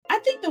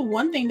think the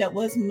one thing that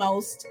was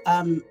most,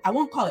 I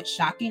won't call it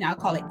shocking, I'll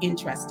call it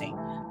interesting,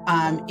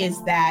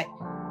 is that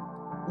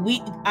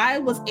I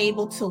was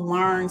able to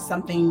learn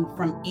something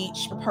from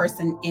each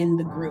person in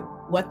the group.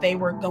 What they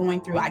were going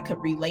through, I could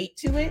relate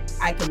to it.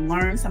 I could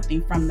learn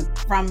something from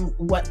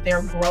what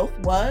their growth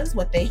was,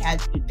 what they had,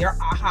 their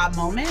aha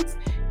moments,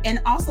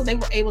 and also they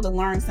were able to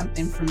learn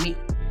something from me.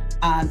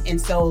 And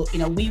so,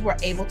 we were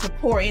able to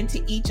pour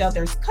into each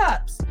other's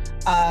cups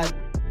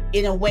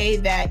in a way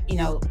that,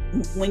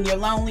 when you're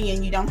lonely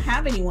and you don't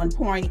have anyone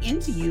pouring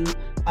into you,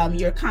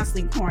 you're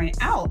constantly pouring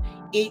out.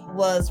 It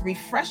was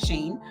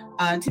refreshing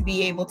to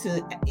be able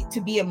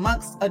to be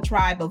amongst a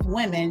tribe of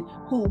women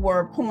who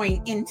were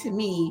pouring into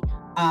me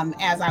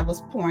as I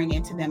was pouring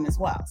into them as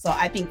well. So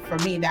I think for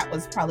me, that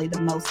was probably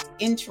the most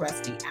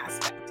interesting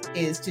aspect,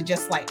 is to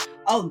just like,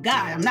 oh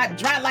God, I'm not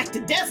dry like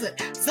the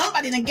desert.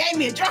 Somebody done gave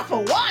me a drop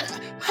of water.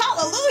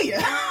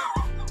 Hallelujah.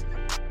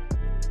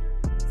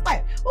 It's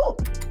like, oh,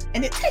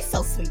 and it tastes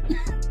so sweet.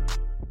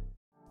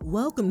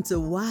 Welcome to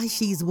Why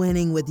She's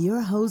Winning with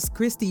your host,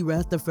 Christy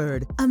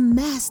Rutherford, a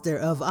master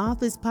of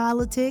office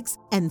politics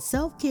and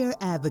self-care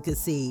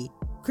advocacy.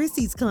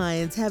 Christy's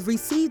clients have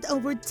received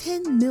over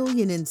 $10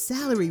 million in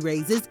salary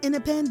raises in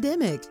a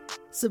pandemic.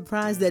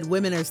 Surprised that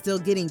women are still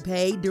getting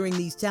paid during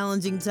these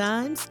challenging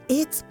times?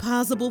 It's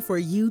possible for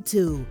you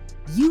too.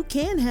 You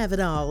can have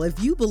it all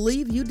if you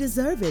believe you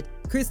deserve it.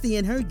 Christy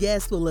and her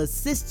guests will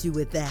assist you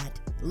with that.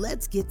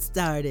 Let's get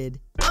started.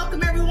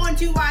 Welcome everyone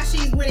to Why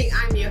She's Winning.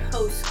 I'm your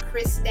host,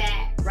 Krista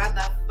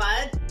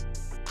Rutherford.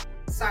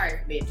 Sorry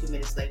for being 2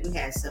 minutes late. We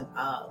had some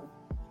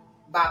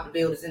Bob the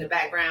Builders in the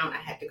background. I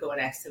had to go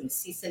and ask them to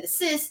cease and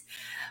desist.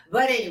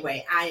 But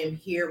anyway, I am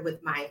here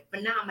with my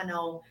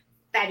phenomenal,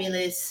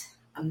 fabulous,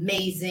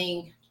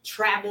 amazing,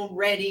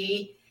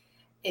 travel-ready,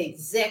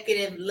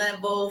 executive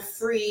level,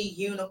 free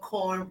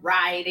unicorn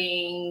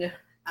riding,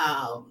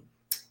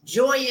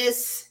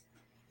 joyous,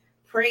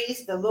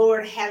 praise the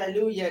Lord,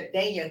 hallelujah,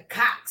 Dana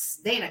Cox.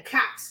 Dana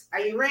Cox. Are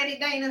you ready,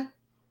 Dana?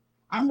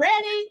 I'm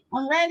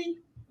ready.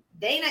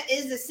 Dana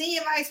is the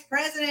Senior Vice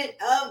President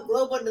of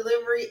Global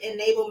Delivery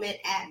Enablement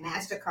at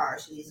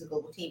MasterCard. She leads a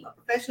global team of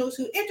professionals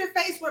who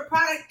interface with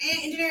product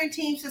and engineering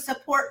teams to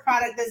support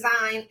product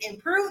design,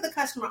 improve the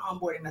customer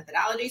onboarding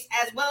methodologies,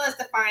 as well as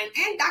define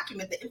and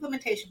document the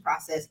implementation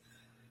process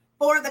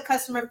for the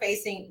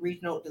customer-facing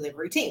regional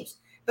delivery teams.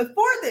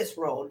 Before this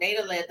role,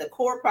 Dana led the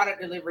core product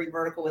delivery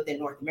vertical within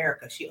North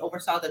America. She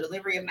oversaw the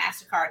delivery of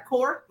MasterCard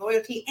core,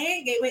 loyalty,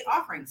 and gateway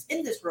offerings.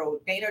 In this role,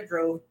 Dana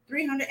drove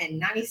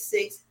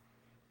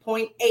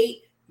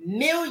 $396.8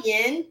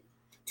 million,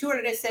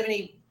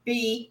 270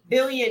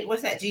 billion.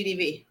 What's that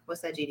GDV?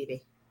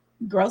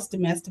 Gross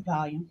domestic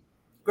volume.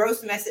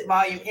 Gross domestic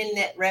volume in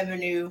net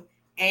revenue,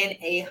 and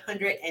a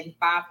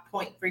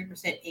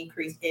 105.3%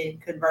 increase in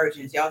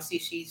conversions. Y'all see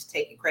she's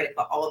taking credit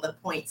for all the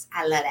points.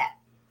 I love that.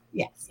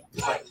 Yes.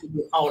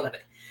 All of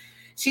it.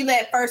 She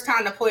led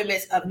first-time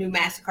deployments of new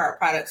MasterCard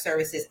products,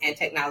 services, and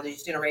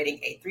technologies, generating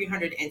a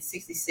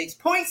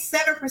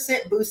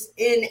 366.7% boost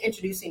in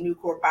introducing new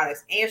core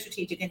products and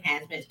strategic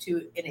enhancements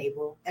to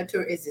enable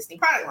existing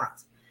product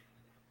lines.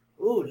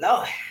 Ooh,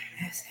 Lord.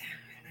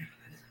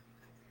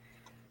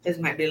 This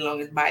might be the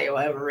longest bio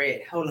I ever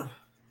read. Hold on.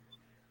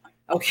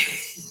 Okay.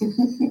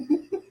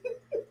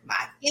 It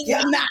might be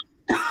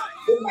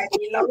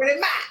longer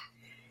than mine.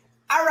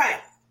 All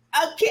right.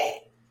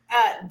 Okay.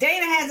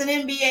 Dana has an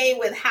MBA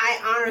with high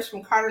honors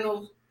from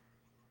Cardinal.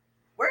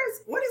 What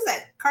is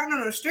that?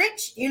 Cardinal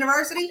Stritch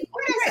University?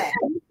 What is that?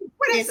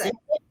 What is it?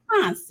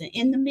 Wisconsin,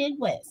 in the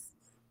Midwest.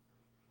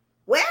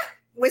 Where?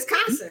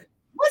 Wisconsin.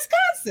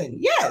 Wisconsin,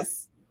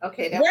 yes.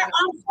 Okay. Where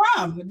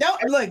I'm from.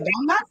 Don't look,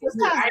 I'm not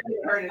Wisconsin. I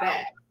haven't heard of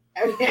that.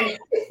 Okay.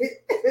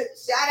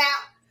 Shout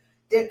out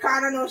to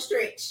Cardinal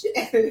Stritch.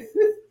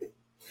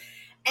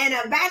 And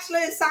a Bachelor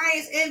in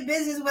Science in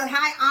Business with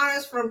high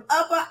honors from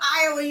Upper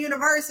Iowa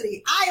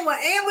University. Iowa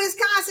and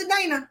Wisconsin,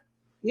 Dana.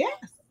 Yes.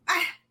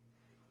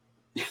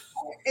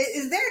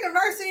 Is there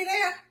diversity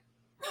there?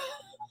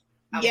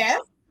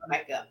 Yes.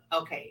 Back up.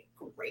 Okay,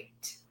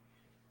 great.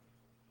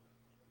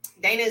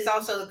 Dana is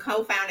also the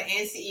co-founder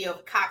and CEO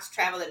of Cox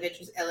Travel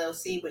Adventures,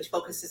 LLC, which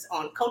focuses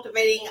on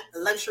cultivating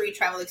luxury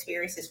travel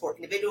experiences for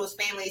individuals,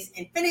 families,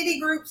 infinity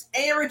groups,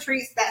 and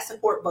retreats that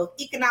support both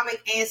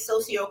economic and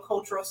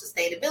socio-cultural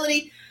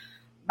sustainability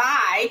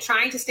by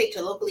trying to stick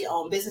to locally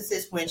owned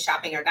businesses when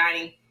shopping or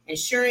dining,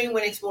 ensuring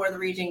when exploring the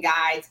region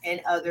guides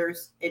and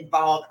others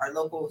involved are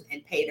locals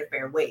and paid a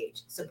fair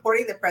wage,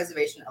 supporting the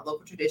preservation of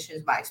local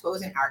traditions by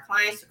exposing our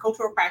clients to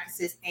cultural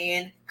practices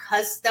and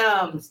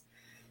customs.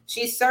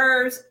 She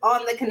serves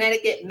on the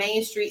Connecticut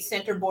Main Street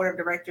Center Board of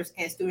Directors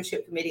and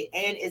Stewardship Committee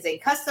and is a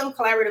custom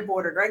collaborative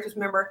board of directors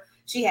member.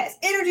 She has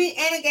energy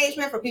and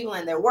engagement for people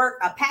in their work,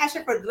 a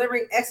passion for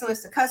delivering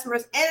excellence to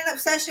customers, and an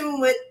obsession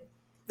with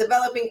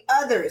developing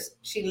others.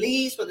 She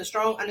leads with a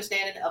strong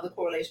understanding of the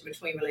correlation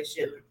between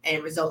relationship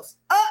and results.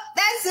 Oh,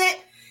 that's it.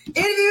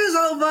 Interview's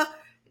over.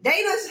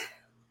 Dana's.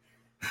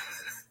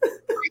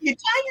 You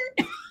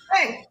tired?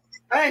 Hey,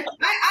 I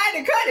had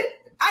to cut it.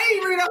 I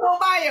didn't read the whole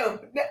bio.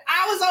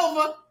 I was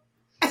over.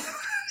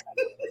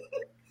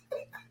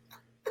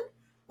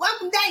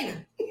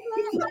 Dana.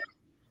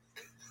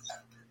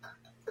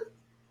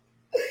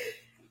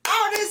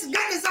 All this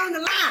goodness on the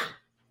line.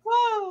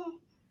 Whoa.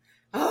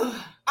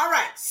 Oh, all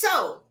right.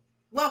 So,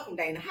 welcome,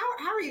 Dana. How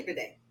are you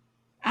today?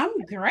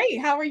 I'm great.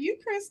 How are you,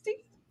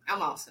 Christy?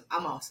 I'm awesome.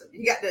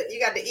 You got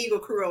the Eagle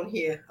crew on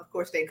here. Of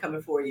course, they're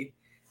coming for you.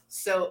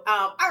 So,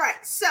 all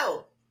right.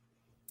 So,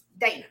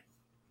 Dana.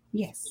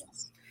 Yes.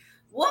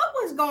 What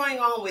was going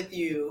on with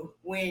you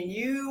when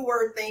you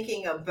were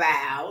thinking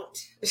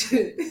about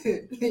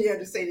you have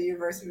to say the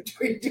university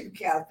between two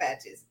cow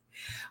patches?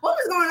 What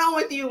was going on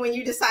with you when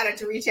you decided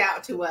to reach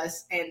out to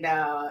us and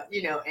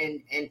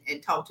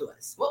and talk to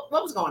us? What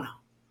was going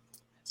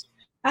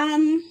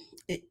on?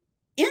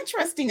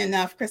 Interesting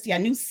enough, Christy, I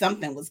knew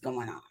something was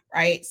going on,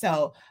 right?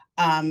 So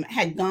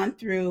had gone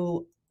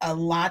through a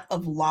lot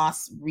of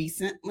loss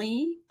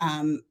recently,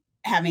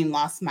 having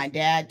lost my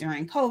dad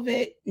during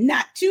COVID,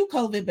 not to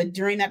COVID, but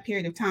during that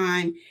period of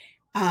time.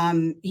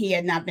 He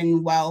had not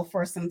been well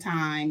for some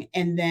time.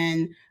 And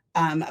then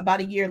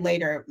about a year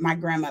later, my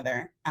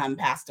grandmother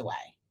passed away.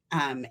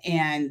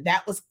 And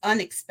that was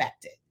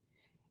unexpected.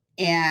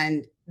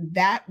 And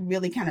that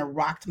really kind of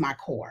rocked my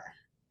core,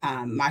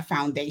 my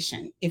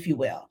foundation, if you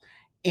will.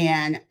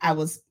 And I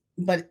went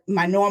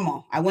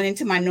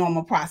into my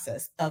normal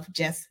process of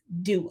just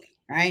doing,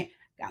 right?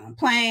 Got on a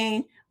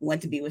plane,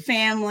 went to be with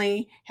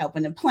family,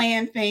 helping to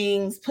plan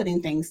things,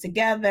 putting things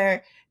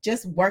together,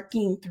 just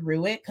working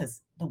through it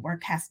because the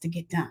work has to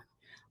get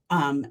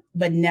done.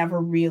 But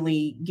never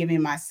really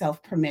giving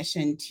myself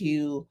permission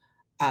to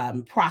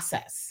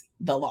process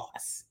the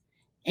loss.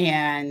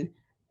 And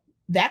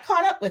that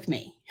caught up with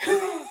me.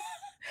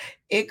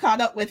 It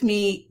caught up with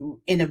me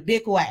in a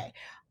big way.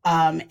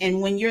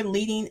 And when you're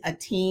leading a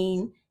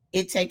team,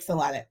 it takes a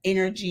lot of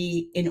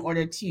energy in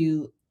order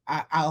to,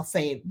 I'll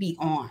say, be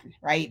on,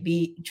 right?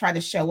 Try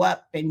to show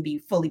up and be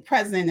fully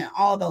present and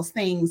all those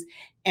things.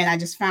 And I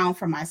just found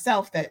for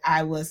myself that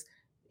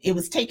it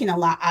was taking a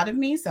lot out of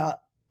me. So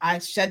I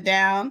shut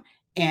down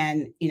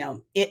and,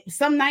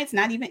 some nights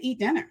not even eat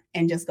dinner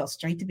and just go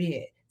straight to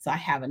bed. So I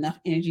have enough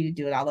energy to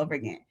do it all over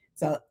again.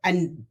 So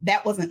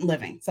that wasn't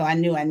living. So I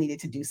knew I needed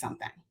to do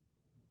something.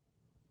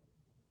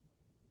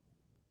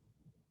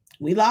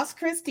 We lost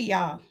Christy,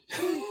 y'all.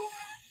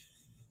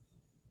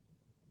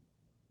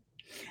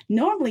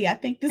 Normally, I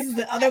think this is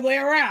the other way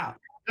around.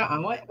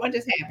 What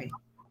just happened?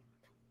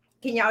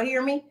 Can y'all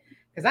hear me?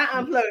 Because I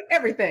unplugged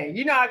everything.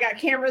 I got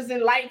cameras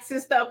and lights and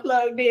stuff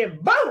plugged in.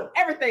 Boom!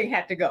 Everything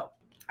had to go.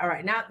 All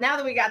right, now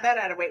that we got that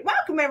out of the way,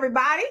 welcome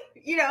everybody.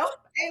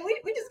 Hey,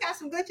 we just got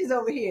some glitches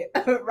over here.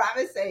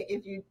 Robin say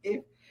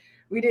if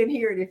we didn't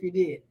hear it, if you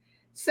did.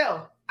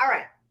 So, all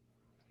right.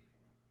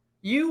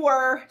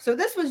 So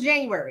this was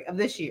January of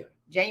this year,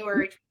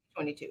 January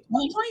 2022.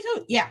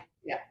 2022, yeah.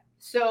 Yeah.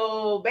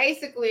 So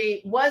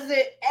basically, was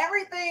it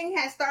everything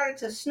had started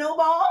to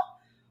snowball,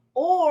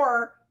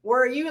 or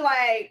were you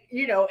like,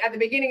 at the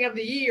beginning of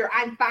the year,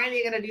 I'm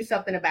finally going to do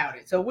something about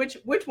it? So which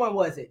one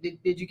was it?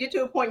 Did you get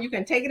to a point you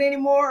couldn't take it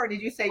anymore, or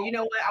did you say, you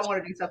know what, I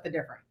want to do something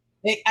different?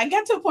 I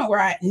got to a point where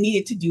I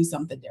needed to do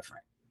something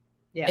different.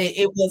 Yeah.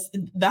 It was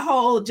the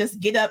whole just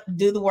get up,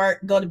 do the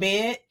work, go to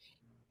bed.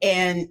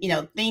 And,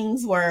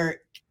 things were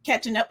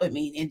catching up with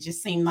me. It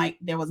just seemed like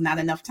there was not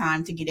enough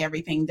time to get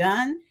everything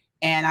done.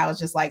 And I was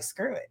just like,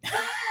 screw it.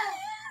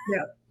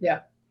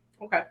 Yeah.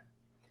 Okay.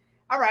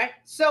 All right.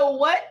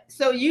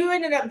 So you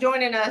ended up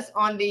joining us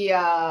on the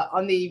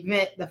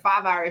event, the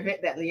 5-hour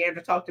event that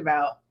Leandra talked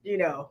about,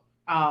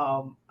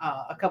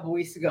 a couple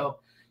weeks ago.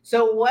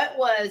 So what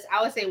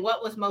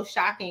was most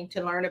shocking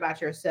to learn about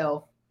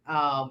yourself,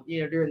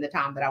 during the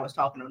time that I was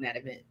talking on that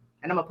event?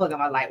 And I'm gonna plug on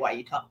my light while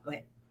you talk. Go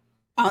ahead.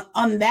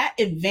 On that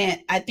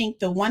event, I think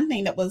the one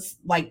thing that was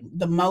like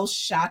the most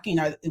shocking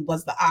or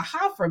was the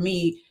aha for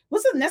me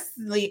wasn't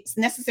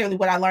necessarily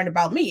what I learned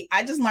about me.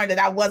 I just learned that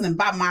I wasn't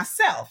by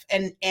myself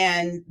and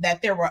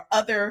that there were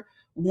other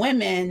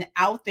women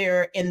out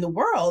there in the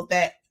world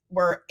that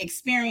were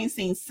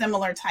experiencing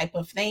similar type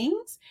of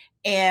things.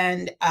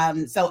 And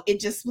so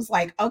it just was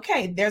like,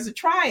 okay, there's a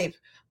tribe.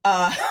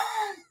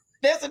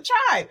 There's a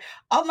tribe.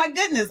 Oh my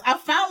goodness, I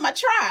found my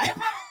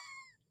tribe.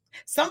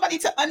 Somebody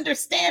to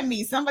understand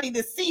me, somebody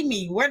to see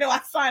me. Where do I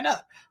sign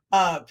up?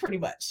 Pretty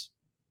much.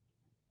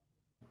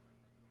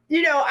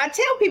 I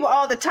tell people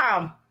all the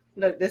time,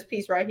 look, this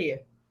piece right here.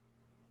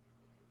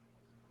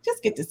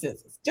 Just get the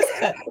scissors. Just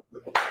cut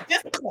it.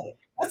 Just cut it.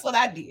 That's what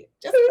I did.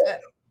 Just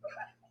cut it.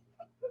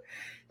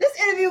 This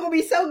interview gonna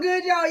be so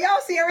good, y'all. Y'all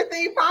see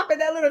everything popping,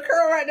 that little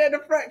curl right there in the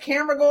front,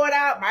 camera going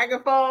out,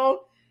 microphone.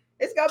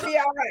 It's gonna be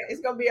all right. It's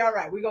gonna be all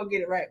right. We're gonna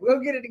get it right. We'll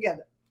get it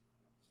together.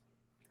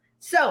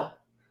 So,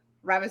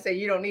 Robin said,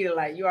 you don't need a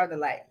light. You are the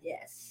light.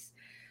 Yes.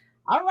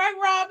 All right,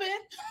 Robin.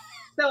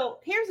 So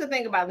here's the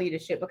thing about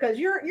leadership, because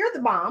you're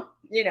the bomb.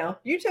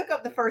 You took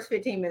up the first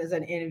 15 minutes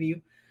of an interview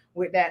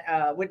with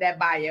that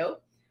bio.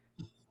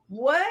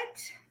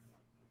 What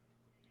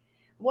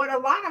a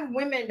lot of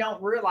women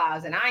don't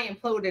realize, and I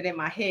imploded in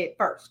my head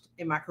first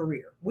in my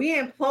career. We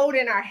implode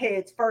in our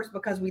heads first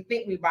because we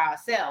think we by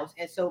ourselves.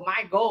 And so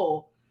my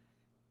goal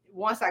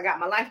once I got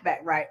my life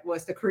back right,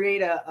 was to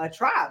create a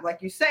tribe,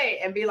 like you say,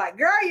 and be like,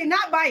 girl, you're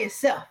not by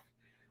yourself.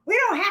 We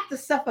don't have to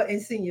suffer in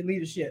senior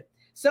leadership.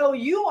 So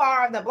you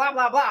are the blah,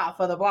 blah, blah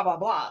for the blah, blah,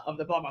 blah of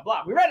the blah, blah,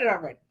 blah. We read it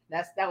already.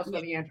 That was for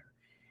Leandra.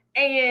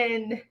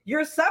 And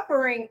you're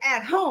suffering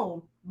at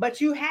home, but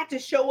you had to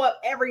show up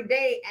every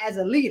day as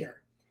a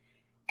leader.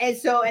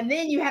 And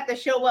then you have to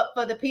show up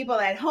for the people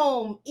at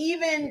home,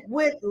 even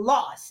with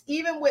loss,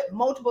 even with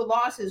multiple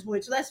losses,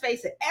 which, let's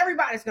face it,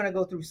 everybody's going to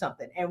go through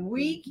something. And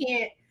we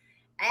can't,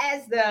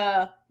 as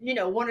the,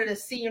 one of the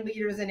senior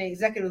leaders and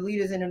executive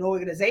leaders in an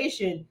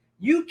organization,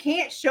 you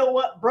can't show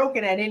up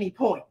broken at any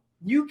point.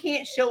 You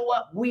can't show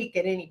up weak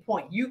at any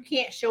point. You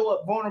can't show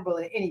up vulnerable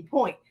at any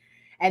point.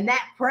 And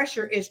that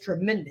pressure is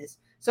tremendous.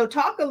 So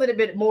talk a little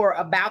bit more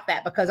about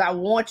that, because I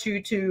want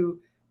you to,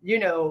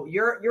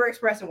 you're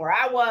expressing where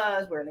I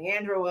was, where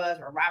Leandra was,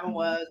 where Robin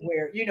was,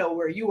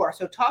 where you are.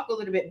 So talk a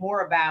little bit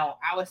more about,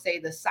 I would say,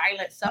 the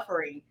silent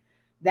suffering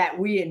that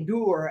we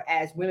endure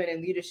as women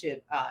in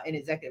leadership in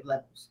executive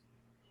levels.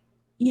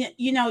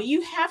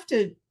 You have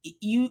to,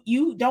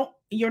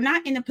 you're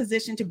not in a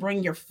position to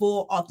bring your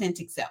full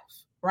authentic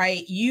self,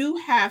 right? You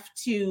have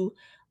to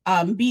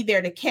be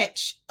there to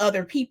catch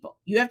other people.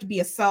 You have to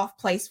be a soft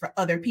place for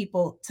other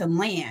people to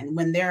land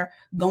when they're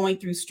going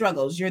through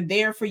struggles. You're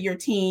there for your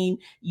team.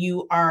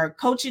 You are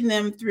coaching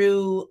them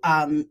through,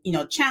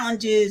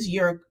 challenges.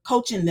 You're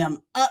coaching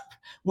them up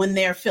when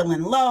they're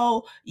feeling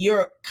low.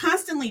 You're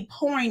constantly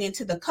pouring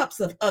into the cups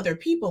of other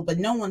people, but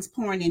no one's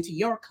pouring into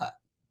your cup.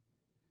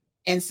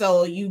 And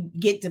so you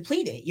get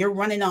depleted. You're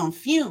running on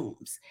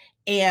fumes.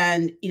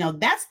 And,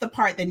 that's the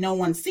part that no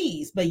one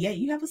sees. But yeah,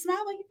 you have a smile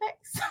on your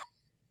face.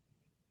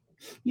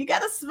 You got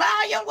to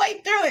smile your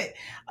way through it.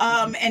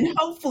 And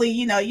hopefully,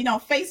 you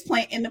don't face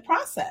plant in the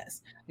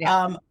process,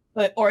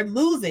 or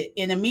lose it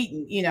in a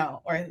meeting,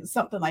 or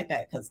something like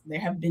that. Because there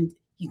have been,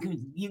 you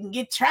can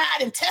get tried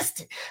and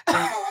tested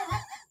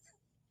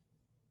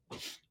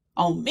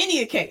on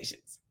many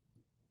occasions.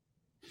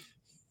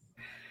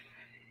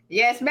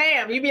 Yes,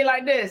 ma'am. You be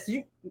like this.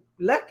 You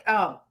look,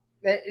 I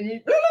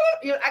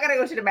gotta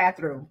go to the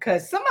bathroom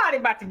because somebody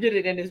about to get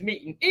it in this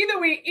meeting. Either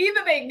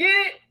they get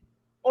it,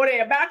 or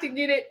they're about to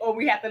get it, or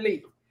we have to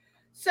leave.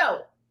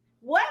 So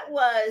what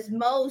was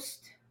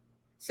most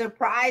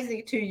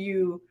surprising to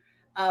you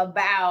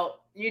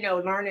about,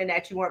 learning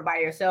that you weren't by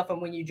yourself?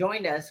 And when you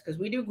joined us, because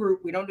we do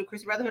group, we don't do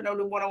Christy Rutherford, don't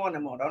do one-on-one no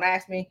more. Don't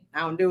ask me.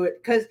 I don't do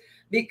it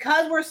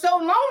because we're so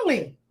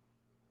lonely.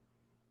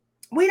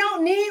 We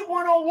don't need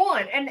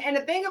one-on-one. And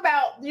the thing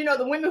about,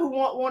 the women who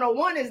want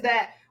one-on-one is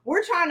that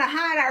we're trying to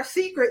hide our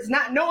secrets,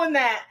 not knowing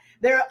that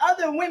there are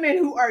other women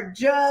who are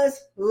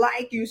just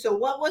like you. So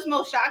what was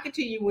most shocking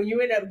to you when you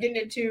ended up getting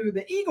into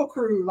the Eagle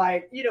Crew,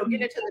 getting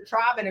into the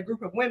tribe and a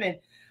group of women?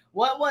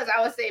 What was,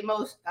 I would say,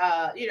 most,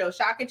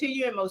 shocking to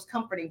you and most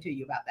comforting to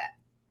you about that?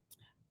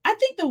 I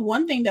think the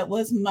one thing that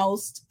was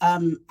most,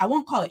 I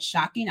won't call it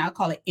shocking, I'll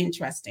call it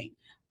interesting,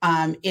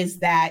 is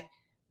that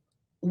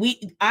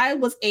I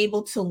was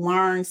able to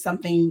learn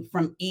something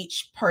from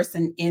each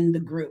person in the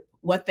group.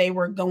 What they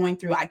were going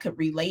through, I could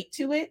relate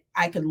to it.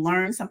 I could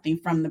learn something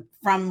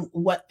from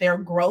what their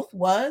growth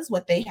was,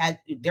 what they had,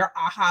 their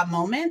aha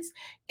moments.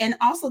 And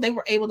also they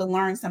were able to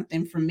learn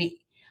something from me.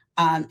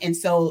 And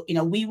so,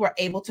 we were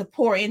able to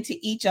pour into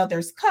each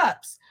other's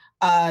cups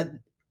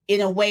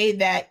in a way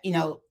that,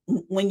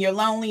 when you're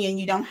lonely and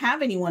you don't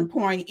have anyone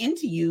pouring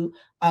into you,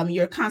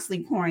 you're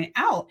constantly pouring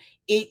out.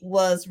 It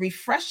was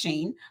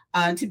refreshing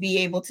to be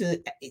able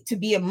to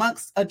be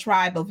amongst a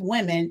tribe of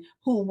women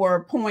who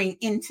were pouring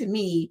into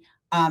me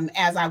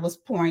as I was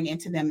pouring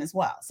into them as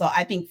well. So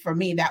I think for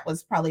me, that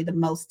was probably the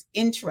most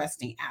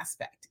interesting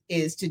aspect,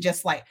 is to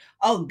just like,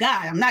 oh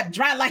God, I'm not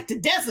dry like the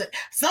desert.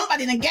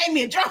 Somebody done gave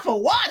me a drop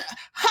of water.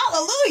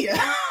 Hallelujah.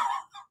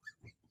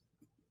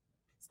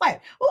 It's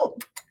like, oh,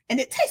 and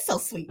it tastes so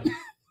sweet.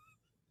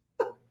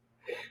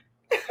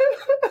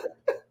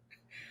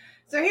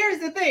 So here's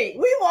the thing.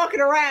 We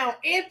walking around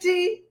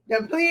empty,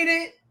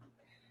 depleted,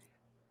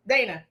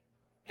 Dana,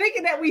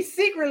 thinking that we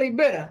secretly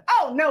bitter.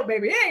 Oh no,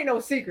 baby, it ain't no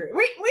secret.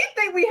 We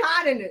think we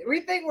hiding it. We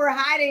think we're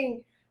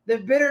hiding the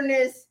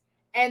bitterness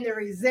and the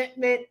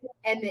resentment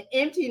and the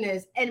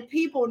emptiness, and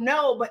people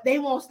know, but they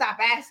won't stop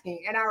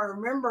asking. And I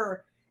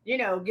remember,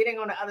 getting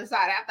on the other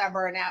side after I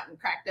burned out and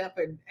cracked up,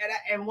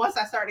 and once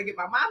I started to get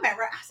my mind back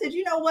right, I said,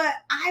 you know what?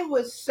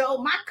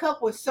 My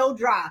cup was so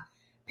dry.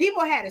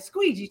 People had a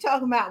squeegee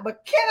talking about,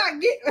 but can I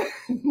get,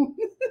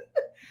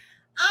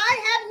 I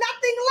have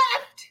nothing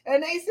left.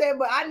 And they said,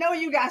 but I know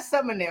you got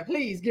some in there.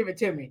 Please give it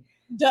to me.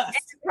 Dust. And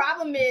the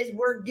problem is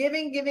we're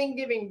giving,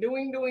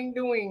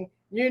 doing,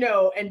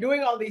 and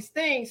doing all these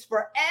things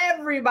for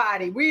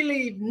everybody. We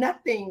leave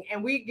nothing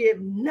and we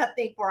give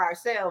nothing for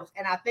ourselves.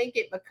 And I think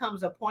it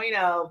becomes a point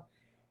of,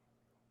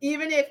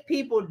 even if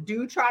people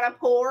do try to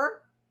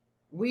pour,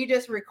 we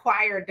just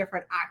require a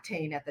different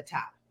octane at the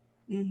top.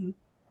 Mm-hmm.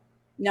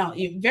 No,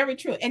 very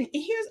true. And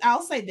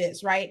I'll say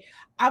this, right?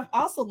 I've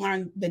also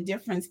learned the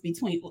difference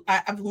between,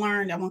 I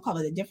won't call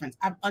it a difference.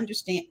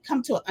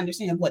 Come to an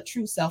understanding of what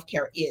true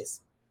self-care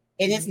is.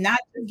 And it's not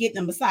just getting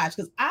a massage,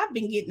 because I've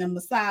been getting a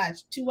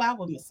massage,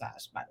 2-hour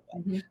massage, by the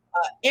way,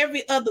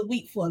 every other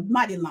week for a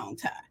mighty long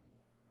time.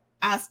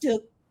 I still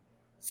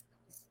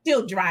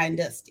dry and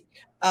dusty.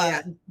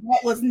 That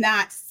was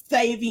not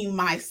saving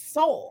my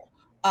soul.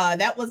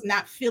 That was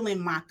not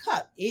filling my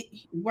cup. It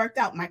worked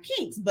out my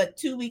kinks, but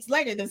 2 weeks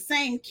later, the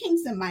same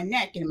kinks in my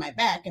neck and my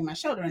back and my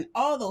shoulder and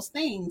all those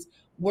things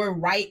were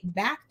right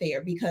back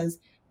there, because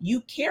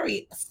you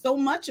carry so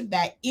much of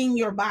that in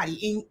your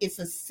body. It's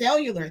a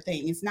cellular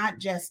thing. It's not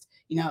just,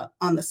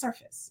 on the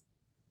surface.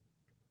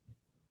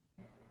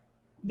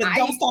 But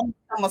don't stop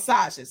the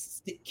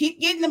massages. Keep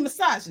getting the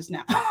massages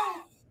now.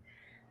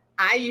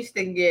 I used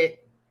to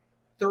get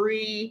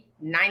 3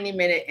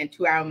 90-minute and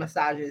 2-hour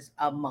massages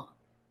a month,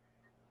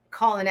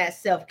 calling that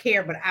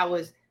self-care, but I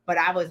was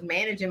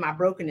managing my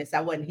brokenness.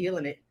 I wasn't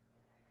healing it.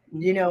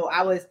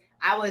 I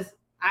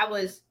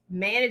was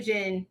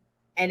managing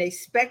and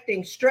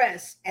expecting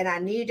stress, and I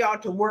need y'all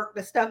to work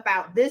the stuff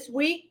out this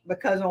week,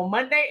 because on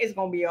Monday it's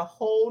going to be a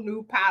whole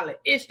new pile of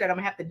ish that I'm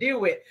gonna have to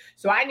deal with.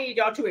 So I need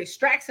y'all to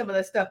extract some of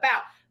the stuff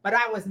out, but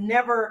I was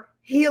never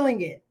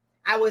healing it.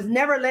 I was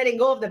never letting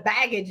go of the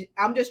baggage.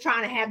 I'm just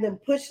trying to have them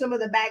push some of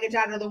the baggage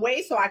out of the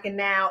way so I can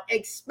now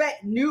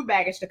expect new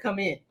baggage to come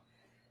in.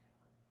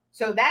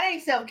 So that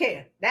ain't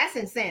self-care. That's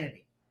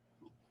insanity.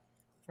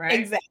 Right?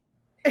 Exactly.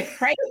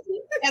 Crazy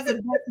as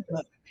a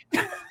book.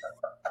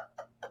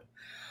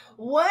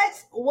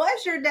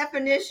 What's your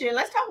definition?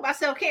 Let's talk about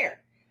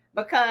self-care,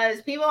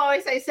 because people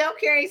always say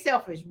self-care ain't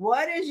selfish.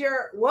 What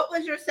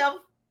was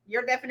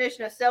your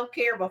definition of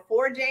self-care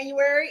before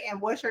January, and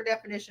what's your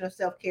definition of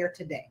self-care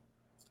today?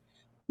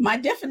 My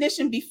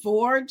definition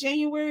before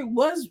January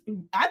was,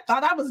 I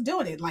thought I was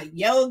doing it, like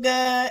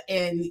yoga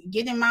and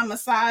getting my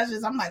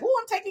massages. I'm like, oh,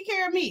 I'm taking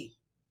care of me.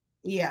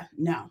 Yeah,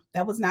 no,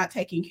 that was not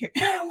taking care.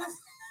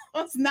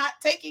 Was not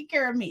taking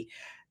care of me.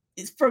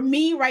 For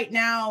me right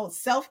now,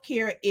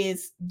 self-care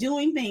is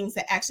doing things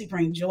that actually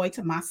bring joy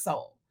to my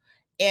soul,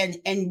 and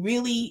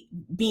really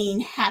being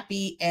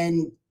happy,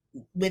 and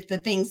with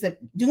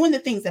doing the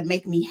things that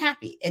make me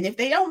happy. And if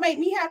they don't make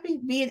me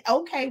happy, being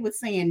okay with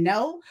saying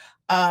no,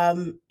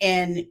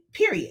 and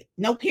period.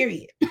 No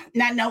period.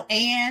 Not no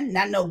and,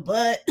 not no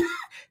but,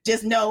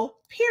 just no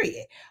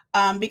period.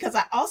 Because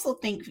I also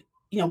think,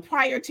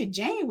 prior to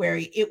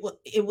January,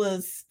 it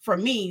was for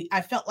me,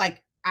 I felt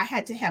like I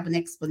had to have an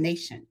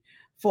explanation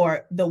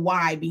for the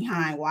why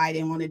behind why I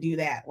didn't want to do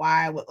that,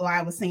 why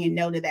I was saying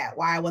no to that,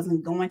 why I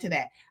wasn't going to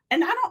that.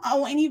 And I don't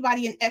owe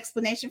anybody an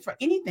explanation for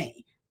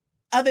anything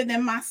other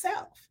than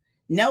myself.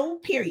 No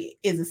period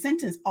is a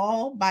sentence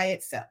all by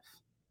itself.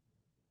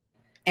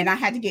 And I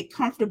had to get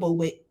comfortable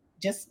with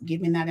just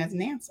giving that as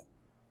an answer.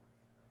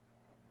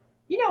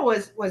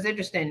 Was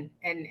interesting,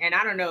 and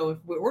I don't know if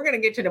we're gonna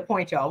get to the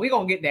point, y'all. We're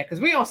gonna get there, because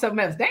we on something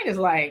else. Dana's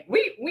like,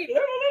 we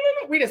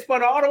just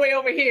spun all the way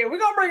over here. We're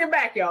gonna bring it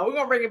back, y'all. We're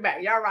gonna bring it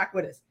back. Y'all rock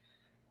with us.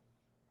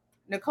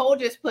 Nicole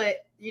just put,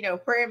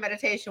 prayer,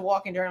 meditation,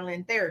 walking,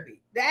 journaling,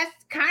 therapy. That's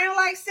kind of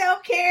like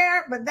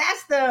self-care, but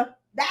that's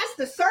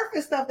the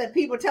surface stuff that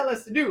people tell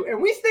us to do,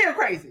 and we still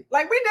crazy.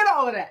 Like, we did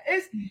all of that.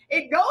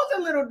 It goes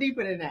a little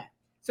deeper than that.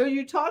 So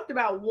you talked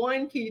about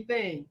one key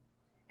thing,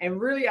 and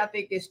really I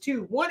think it's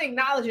two. One,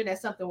 acknowledging that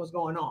something was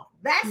going on.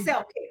 That's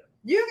self-care.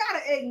 You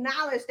got to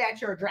acknowledge that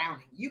you're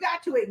drowning. You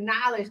got to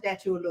acknowledge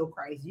that you're a little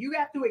crazy. You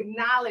have to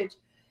acknowledge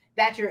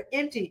that you're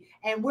empty.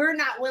 And we're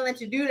not willing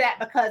to do that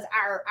because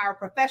our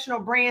professional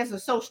brands are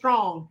so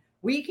strong.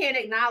 We can't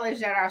acknowledge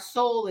that our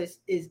soul is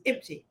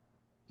empty.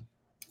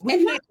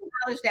 We can't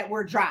acknowledge that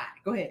we're dry.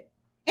 Go ahead.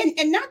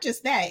 And not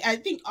just that, I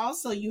think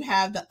also you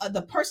have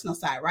the personal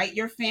side, right?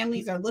 Your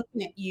families are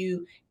looking at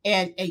you,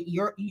 and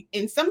you're,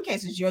 in some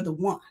cases, you're the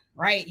one,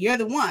 right? You're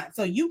the one.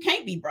 So you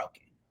can't be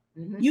broken.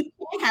 Mm-hmm. You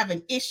can't have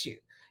an issue.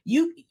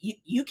 You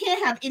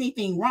can't have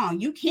anything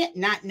wrong. You can't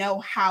not know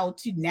how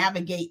to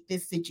navigate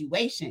this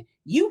situation.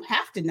 You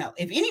have to know.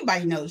 If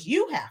anybody knows,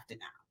 you have to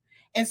know.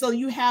 And so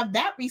you have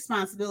that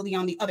responsibility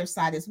on the other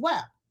side as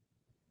well.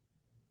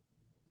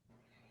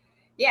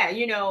 Yeah,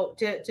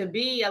 to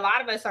be, a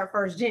lot of us are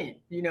first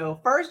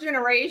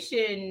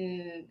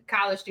generation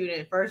college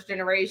student, first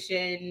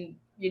generation,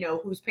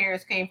 whose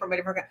parents came from a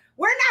different country.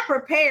 We're not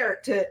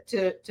prepared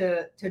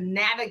to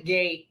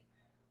navigate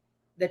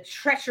the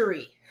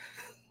treachery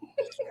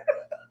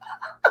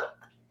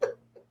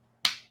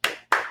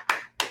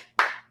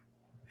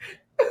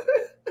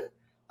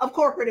of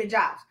corporate and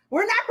jobs.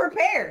 We're not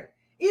prepared.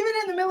 Even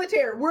in the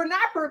military, we're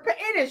not prepared.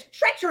 It is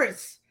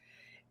treacherous.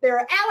 There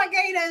are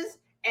alligators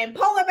and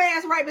polar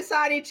bears right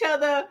beside each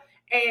other,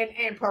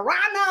 and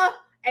piranha,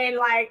 and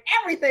like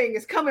everything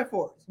is coming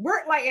for us.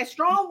 We're like, as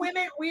strong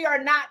women, we are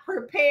not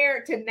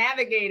prepared to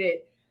navigate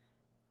it.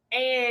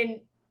 And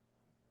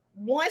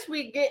once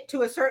we get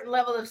to a certain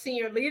level of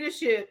senior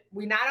leadership,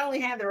 we not only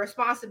have the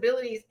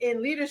responsibilities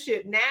in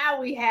leadership, now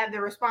we have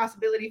the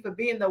responsibility for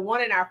being the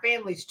one in our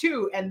families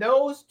too. And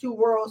those two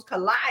worlds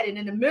collide. And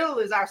in the middle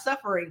is our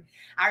suffering,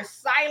 our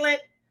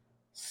silent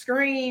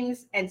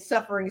screams and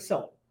suffering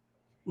soul.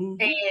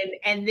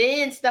 And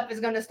then stuff is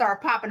going to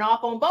start popping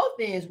off on both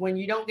ends when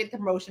you don't get the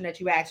promotion that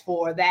you asked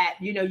for, that,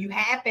 you know, you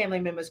have family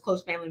members,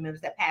 close family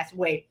members that pass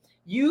away.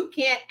 You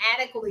can't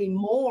adequately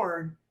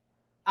mourn,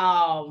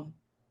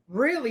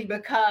 really,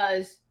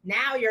 because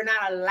now you're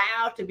not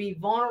allowed to be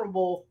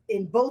vulnerable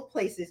in both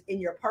places, in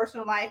your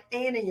personal life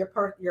and in your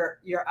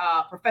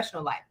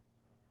professional life.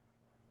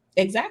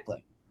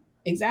 Exactly.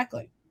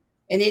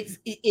 And it's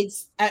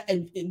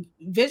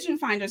Vision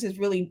Finders has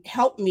really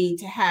helped me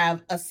to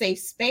have a safe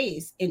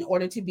space in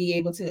order to be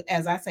able to,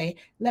 as I say,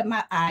 let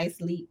my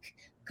eyes leak,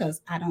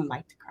 because I don't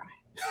like to cry.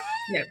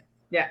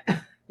 Yeah.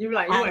 You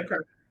want to cry?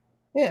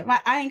 Yeah,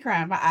 I ain't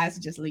crying. My eyes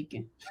are just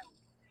leaking.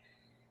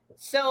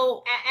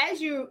 So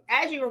as you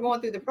were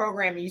going through the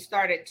program, you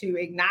started to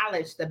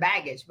acknowledge the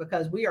baggage,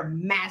 because we are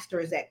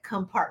masters at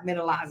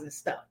compartmentalizing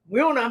stuff. We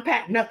don't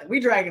unpack nothing. We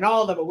dragging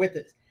all of it with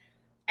us.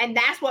 And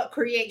that's what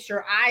creates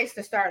your eyes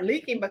to start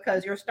leaking,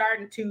 because you're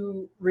starting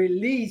to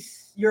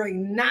release, you're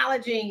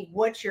acknowledging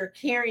what you're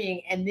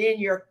carrying, and then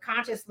you're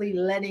consciously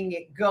letting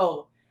it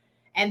go.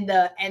 And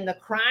the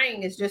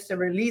crying is just a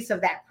release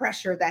of that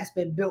pressure that's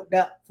been built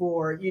up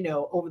for, you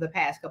know, over the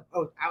past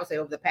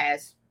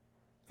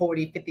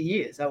 40, 50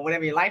 years, or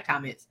whatever your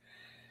lifetime is.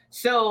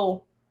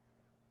 So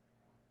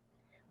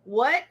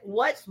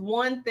what's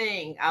one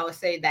thing I would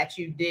say that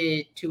you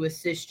did to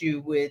assist you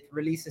with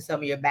releasing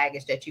some of your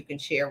baggage that you can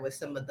share with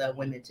some of the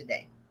women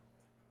today?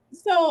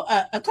 So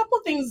a couple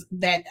of things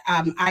that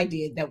I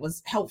did that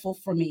was helpful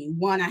for me.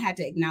 One, I had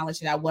to acknowledge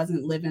that I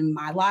wasn't living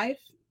my life.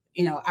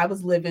 You know, I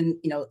was living,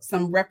 you know,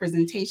 some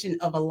representation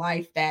of a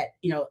life that,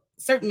 you know,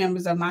 certain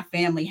members of my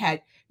family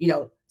had, you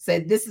know,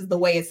 said this is the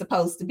way it's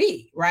supposed to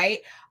be,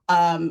 right?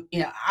 You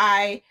know,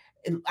 I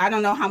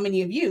don't know how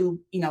many of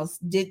you, you know,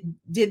 did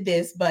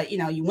this, but, you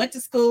know, you went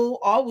to school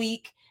all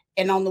week,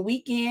 and on the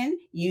weekend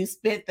you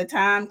spent the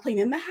time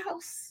cleaning the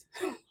house.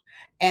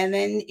 And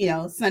then, you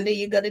know, Sunday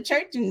you go to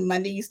church, and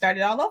Monday you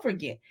started all over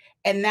again.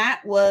 And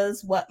that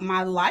was what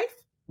my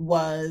life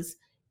was,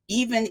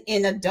 even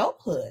in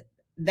adulthood.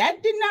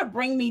 That did not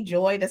bring me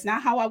joy. That's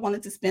not how I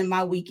wanted to spend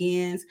my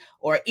weekends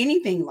or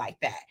anything like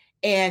that.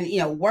 And, you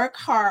know, work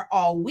hard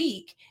all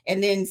week,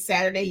 and then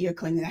Saturday you're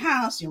cleaning the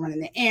house, you're running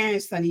the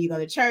errands, Sunday you go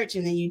to church,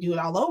 and then you do it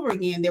all over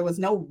again. There was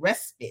no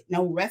respite,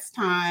 no rest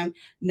time,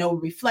 no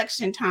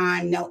reflection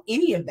time, no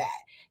any of that.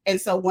 And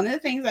so one of the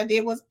things I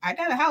did was I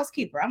got a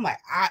housekeeper. I'm like,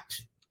 I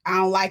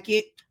don't like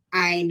it.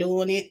 I ain't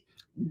doing it.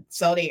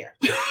 So there.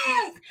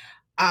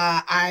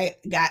 I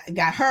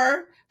got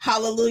her.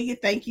 Hallelujah.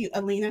 Thank you,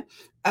 Alina.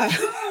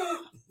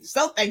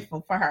 So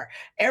thankful for her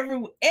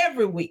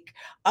every week.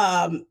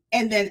 And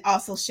then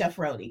also Chef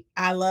Rody.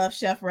 I love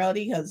Chef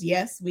Rody because,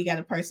 yes, we got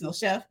a personal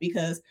chef,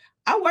 because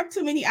I work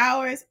too many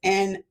hours,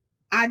 and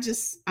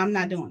I'm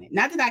not doing it.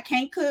 Not that I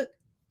can't cook.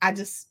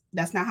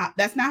 That's not how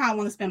I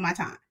want to spend my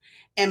time.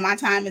 And my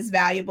time is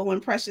valuable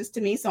and precious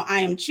to me. So I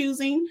am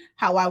choosing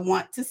how I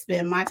want to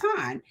spend my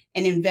time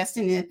and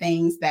investing in the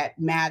things that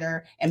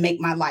matter and make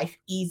my life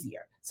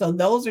easier. So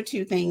those are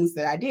two things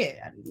that I did.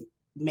 I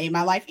made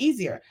my life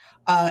easier.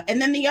 And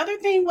then the other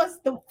thing was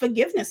the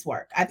forgiveness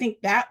work. I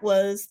think that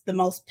was the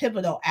most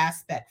pivotal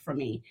aspect for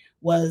me,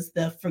 was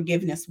the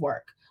forgiveness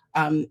work.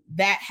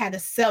 That had a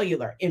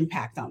cellular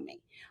impact on me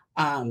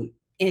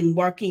in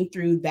working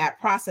through that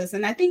process.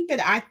 And I think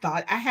that I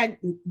thought I had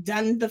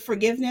done the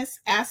forgiveness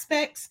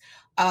aspects,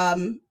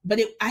 but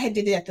I had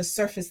did it at the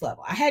surface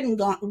level. I hadn't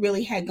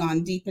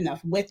gone deep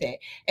enough with it.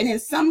 And in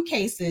some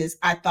cases,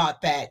 I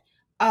thought that,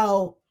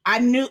 I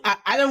knew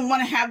I don't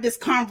want to have this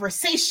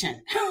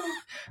conversation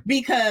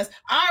because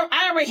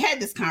I already had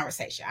this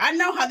conversation. I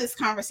know how this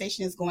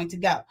conversation is going to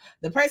go.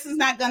 The person's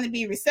not going to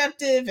be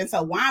receptive. And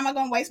so why am I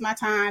going to waste my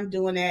time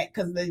doing that?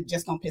 Because they're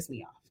just going to piss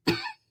me off.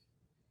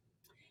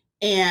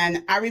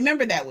 And I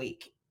remember that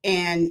week,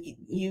 and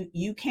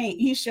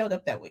you showed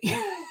up that week.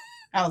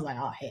 I was like,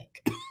 oh,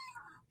 heck.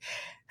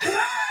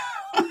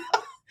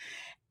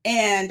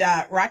 And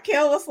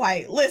Raquel was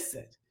like,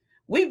 listen,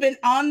 we've been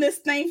on this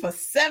thing for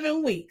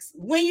 7 weeks.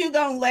 When you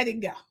gonna let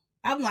it go?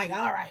 I'm like,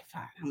 all right,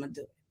 fine. I'm gonna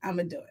do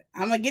it.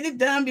 I'm gonna get it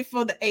done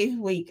before the 8th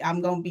week.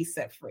 I'm gonna be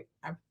set free.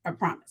 I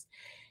promise.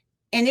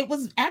 And it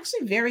was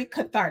actually very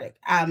cathartic.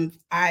 I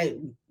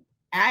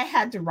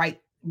had to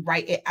write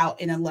it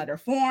out in a letter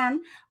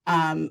form,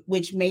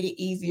 which made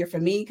it easier for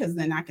me, because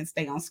then I can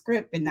stay on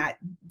script and not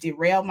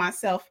derail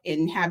myself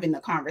in having the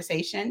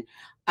conversation.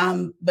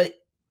 But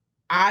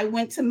I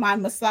went to my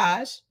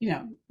massage,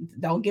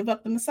 don't give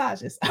up the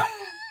massages. I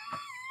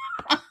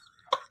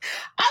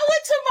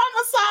went to my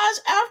massage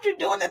after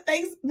doing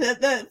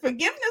the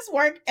forgiveness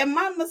work, and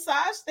my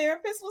massage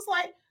therapist was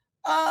like,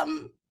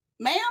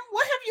 ma'am,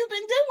 what have you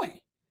been doing?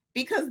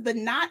 Because the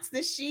knots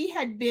that she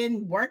had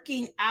been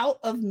working out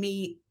of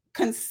me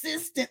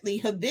consistently,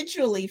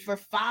 habitually for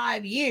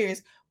 5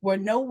 years were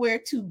nowhere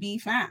to be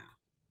found.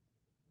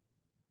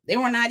 They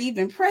were not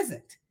even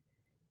present.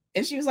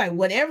 And she was like,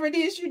 whatever it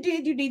is you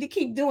did, you need to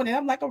keep doing it.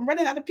 I'm like, I'm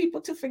running out of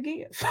people to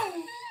forgive.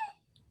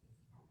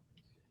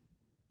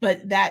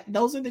 But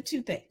those are the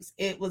two things.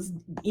 It was,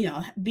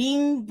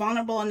 being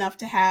vulnerable enough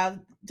to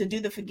do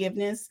the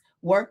forgiveness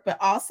work, but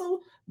also,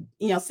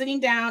 sitting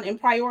down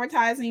and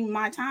prioritizing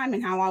my time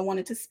and how I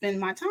wanted to spend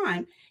my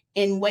time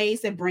in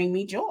ways that bring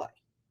me joy.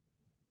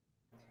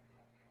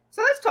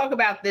 So let's talk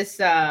about this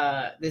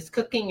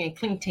cooking and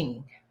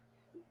cleaning,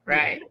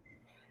 right?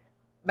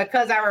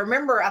 Because I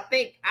remember, I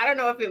don't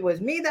know if it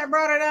was me that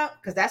brought it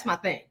up, because that's my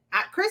thing.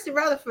 Christy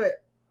Rutherford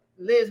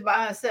lives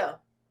by herself.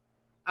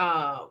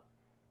 My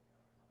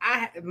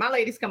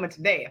lady's coming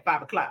today at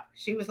 5:00.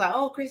 She was like,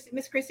 "Oh,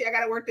 Miss Christy, I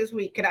got to work this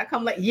week. Can I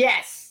come late?"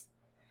 Yes.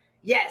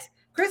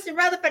 Christy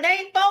Rutherford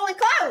ain't folding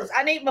clothes.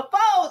 I need my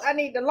folds. I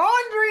need the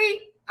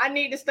laundry. I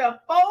need the stuff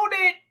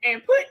folded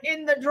and put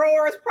in the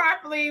drawers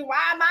properly.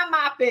 Why am I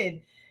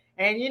mopping?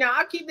 And,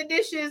 I'll keep the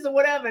dishes or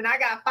whatever. And I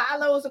got 5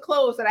 loads of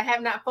clothes that I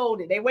have not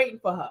folded. They're waiting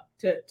for her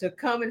to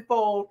come and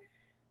fold.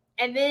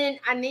 And then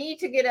I need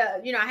to get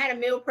I had a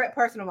meal prep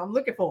person. I'm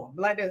looking for them.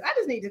 Like this, I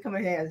just need to come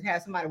in here and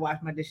have somebody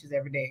wash my dishes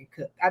every day and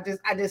cook. I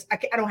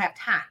don't have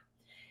time.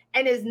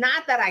 And it's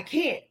not that I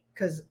can't,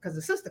 because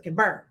the sister can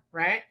burn,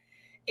 right?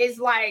 It's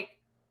like,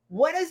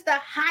 what is the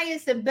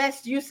highest and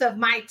best use of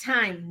my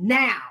time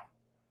now?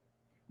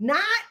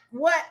 Not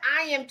what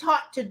I am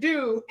taught to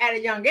do at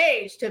a young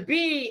age, to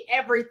be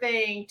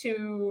everything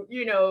to,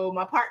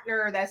 my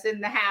partner that's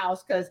in the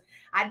house. Because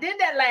I did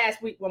that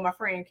last week when my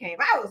friend came.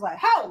 I was like,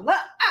 hold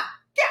up.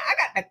 I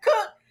got to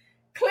cook,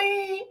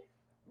 clean,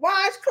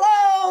 wash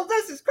clothes.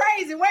 This is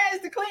crazy.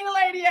 Where's the cleaner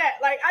lady at?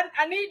 Like,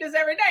 I need this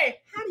every day.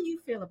 How do you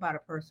feel about a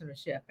personal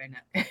chef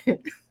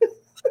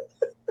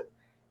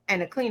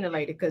and a cleaner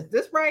lady? Because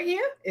this right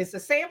here is a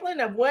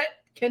sampling of what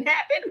can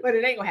happen, but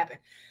it ain't going to happen.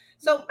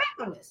 So back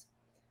on this.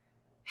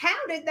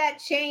 How did that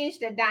change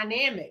the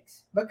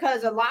dynamics?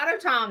 Because a lot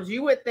of times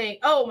you would think,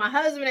 oh, my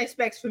husband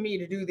expects for me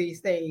to do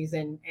these things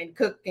and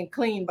cook and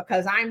clean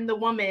because I'm the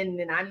woman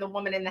and I'm the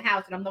woman in the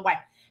house and I'm the wife.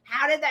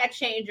 How did that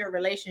change your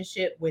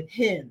relationship with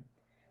him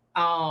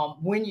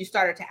when you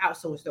started to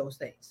outsource those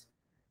things?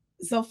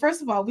 So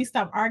first of all, we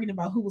stopped arguing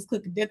about who was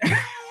cooking dinner.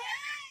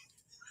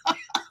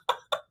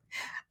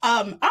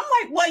 I'm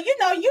like, well,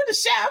 you're the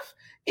chef,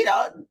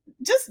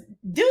 just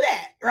do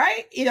that,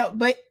 right?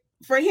 But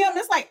for him,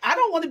 it's like, I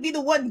don't want to be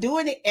the one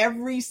doing it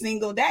every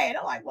single day. And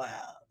I'm like,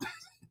 well,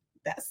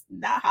 that's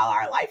not how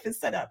our life is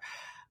set up.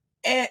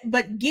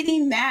 But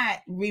getting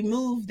that,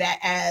 remove that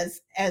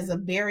as a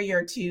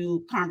barrier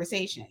to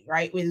conversation,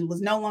 right? It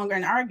was no longer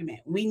an argument.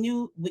 We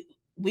knew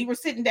we were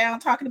sitting down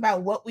talking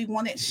about what we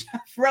wanted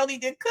Chef Rolly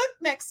to cook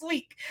next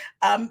week,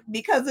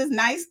 because it's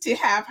nice to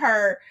have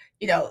her,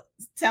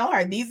 tell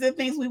her these are the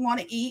things we want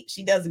to eat.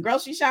 She does the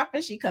grocery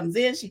shopping. She comes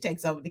in, she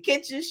takes over the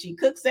kitchen, she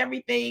cooks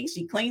everything,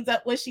 she cleans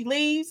up what she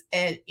leaves,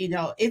 and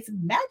it's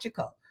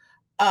magical.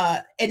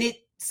 And it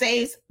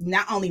saves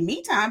not only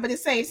me time, but it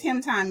saves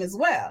him time as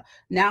well.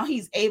 Now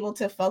he's able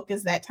to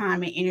focus that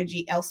time and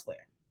energy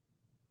elsewhere.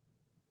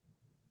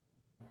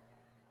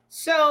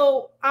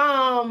 So,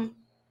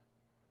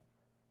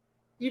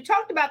 you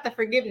talked about the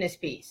forgiveness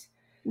piece,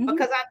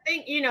 because I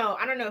think,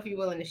 I don't know if you're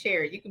willing to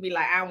share it. You can be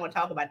like, I don't want to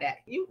talk about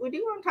that. Do you want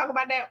to talk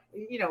about that?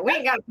 We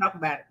ain't got to talk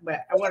about it, but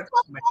I want to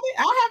talk about it.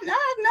 I have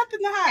nothing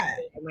to hide.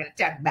 I'm going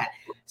to talk about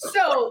it.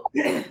 So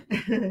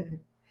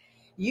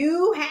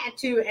you had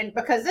to, and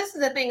because this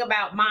is the thing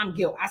about mom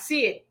guilt, I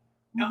see it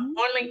on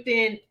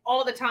LinkedIn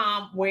all the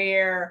time,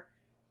 where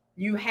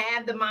you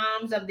have the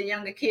moms of the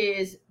younger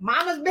kids.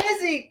 Mama's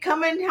busy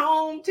coming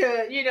home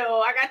to,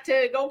 I got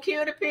to go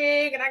kill the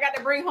pig and I got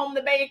to bring home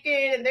the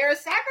bacon. And there are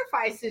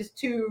sacrifices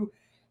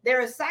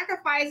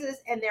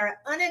and there are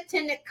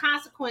unintended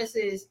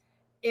consequences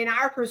in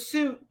our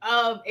pursuit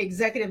of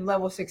executive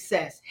level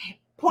success.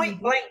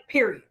 Point blank,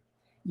 period.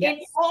 Yes.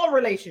 In all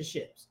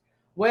relationships,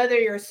 whether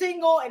you're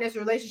single and it's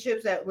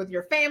relationships with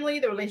your family,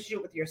 the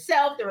relationship with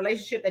yourself, the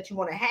relationship that you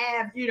want to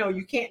have,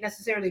 you can't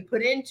necessarily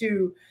put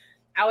into,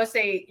 I would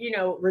say,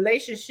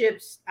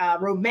 relationships,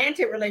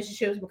 romantic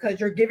relationships,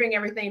 because you're giving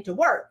everything to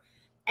work.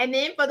 And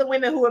then for the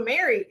women who are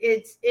married,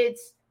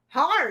 it's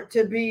hard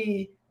to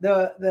be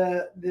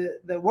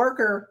the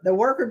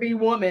worker bee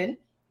woman,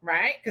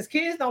 right? Because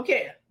kids don't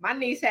care. My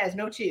niece has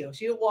no chill.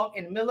 She'll walk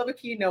in the middle of a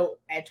keynote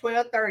at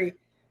 12:30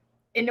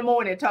 in the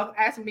morning,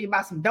 asking me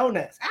about some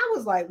donuts. I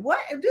was like, what?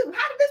 How did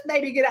this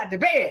baby get out of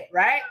bed,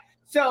 right?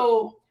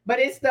 So, but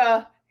it's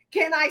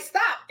can I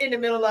stop in the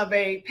middle of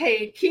a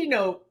paid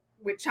keynote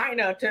with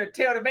China to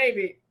tell the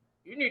baby,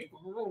 you need to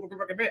go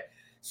back to bed?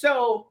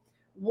 So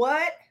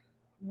what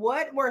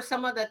were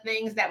some of the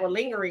things that were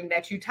lingering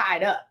that you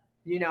tied up,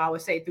 I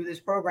would say, through this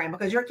program?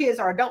 Because your kids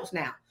are adults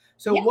now.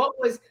 So yeah.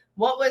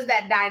 What was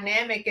that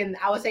dynamic? And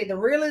I would say the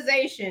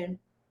realization,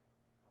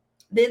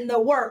 then the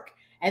work,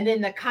 and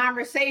then the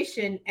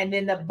conversation, and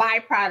then the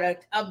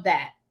byproduct of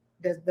that.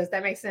 Does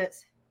that make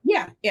sense?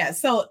 Yeah.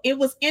 So it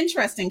was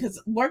interesting,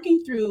 because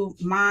working through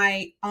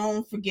my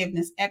own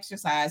forgiveness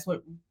exercise,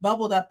 what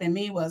bubbled up in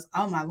me was,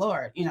 oh my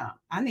Lord,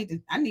 I need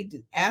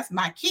to ask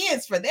my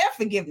kids for their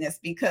forgiveness,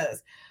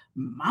 because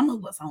mama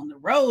was on the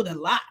road a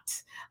lot.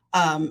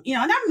 And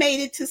I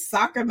made it to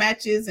soccer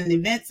matches and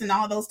events and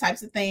all those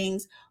types of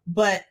things,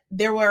 but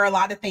there were a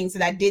lot of things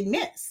that I did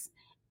miss.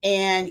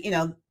 And,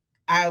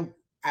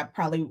 I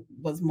probably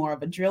was more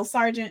of a drill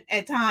sergeant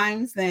at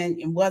times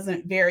and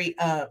wasn't very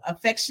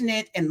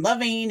affectionate and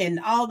loving and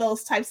all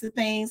those types of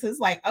things. It's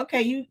like,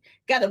 okay, you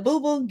got a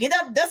boo-boo, get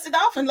up, dust it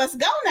off, and let's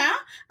go now.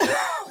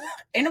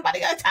 Ain't nobody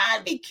got time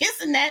to be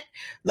kissing that.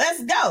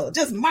 Let's go.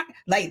 Just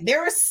like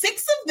there are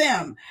 6 of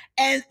them.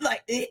 And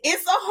like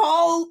it's a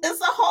whole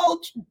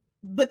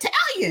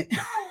battalion.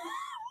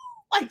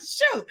 Like,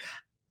 shoot,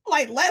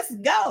 like let's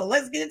go.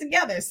 Let's get it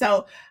together.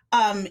 So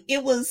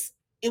it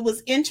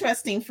was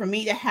interesting for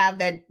me to have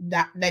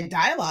that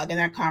dialogue and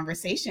that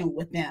conversation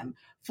with them,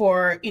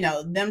 for, you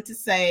know, them to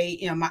say,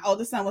 you know, my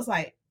oldest son was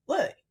like,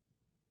 look,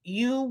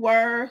 you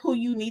were who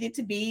you needed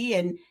to be.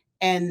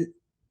 And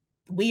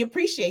we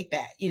appreciate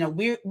that. You know,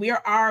 we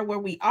are where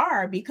we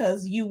are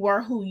because you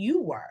were who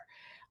you were.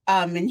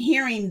 And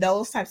hearing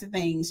those types of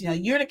things, you know,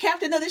 you're the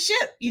captain of the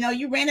ship, you know,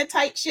 you ran a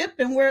tight ship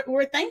and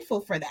we're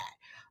thankful for that.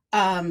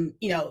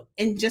 You know,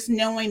 and just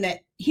knowing that,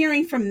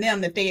 hearing from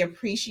them that they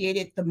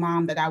appreciated the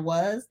mom that I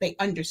was, they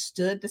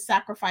understood the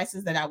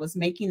sacrifices that I was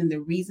making and the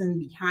reason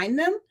behind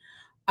them.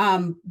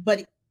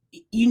 But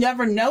you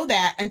never know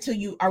that until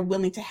you are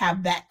willing to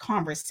have that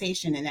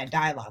conversation and that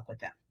dialogue with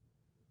them.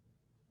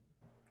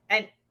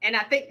 And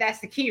I think that's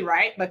the key,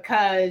 right?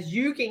 Because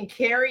you can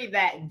carry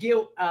that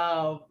guilt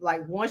of,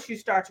 like, once you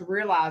start to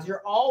realize,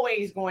 you're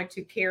always going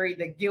to carry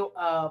the guilt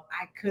of,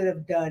 I could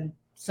have done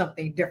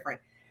something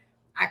different.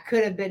 I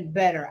could have been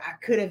better. I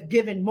could have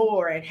given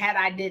more. And had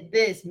I did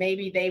this,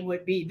 maybe they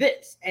would be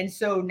this. And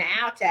so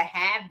now to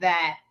have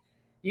that,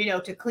 you know,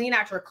 to clean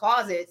out your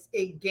closets,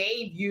 it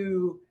gave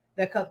you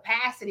the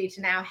capacity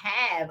to now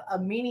have a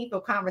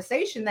meaningful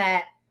conversation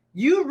that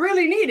you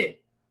really needed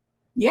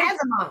as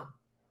a mom.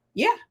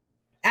 Yeah,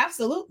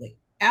 absolutely.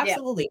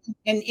 Absolutely.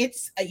 Yeah. And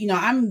it's, you know,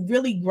 I'm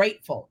really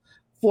grateful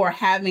for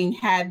having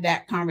had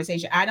that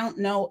conversation. I don't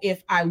know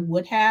if I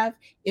would have,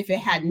 if it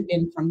hadn't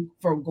been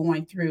for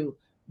going through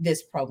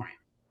this program.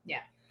 Yeah.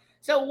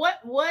 So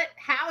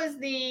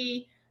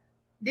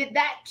did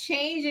that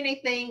change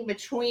anything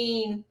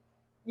between,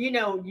 you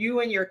know,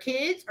 you and your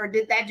kids, or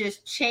did that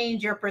just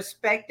change your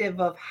perspective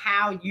of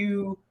how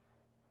you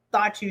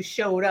thought you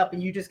showed up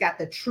and you just got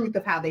the truth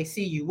of how they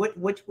see you?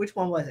 Which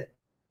one was it?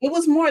 It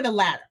was more the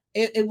latter.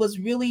 It was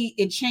really,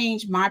 it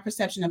changed my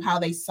perception of how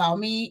they saw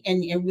me,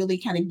 and it really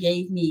kind of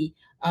gave me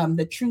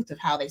the truth of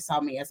how they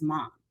saw me as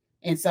mom.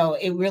 And so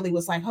it really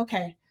was like,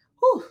 okay,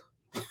 whew.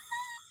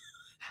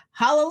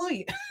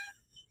 Hallelujah.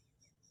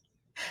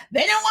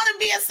 They don't want to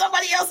be at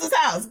somebody else's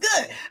house.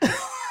 Good.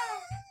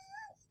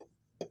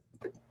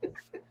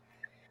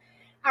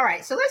 All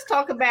right. So let's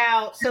talk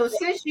about, so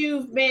since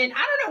you've been,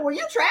 I don't know, were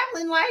you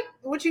traveling like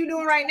what you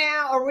doing right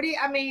now? Or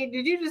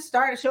did you just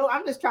start a show?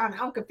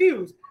 I'm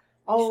confused.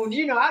 Oh,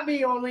 you know, I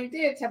be on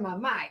LinkedIn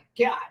telling my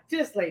God,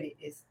 this lady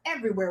is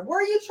everywhere.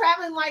 Were you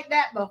traveling like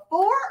that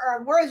before,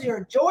 or was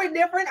your joy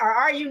different, or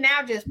are you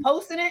now just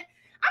posting it?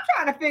 I'm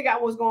trying to figure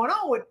out what's going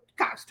on with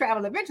Cox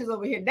Travel Adventures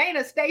over here.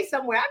 Dana, stay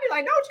somewhere. I'd be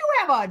like, don't you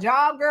have a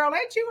job, girl?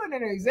 Ain't you in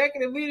an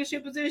executive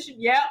leadership position?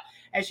 Yep.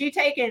 And she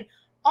taking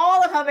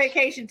all of her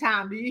vacation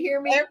time. Do you hear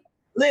me?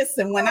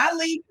 Listen, when I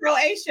leave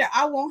Croatia,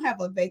 I won't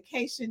have a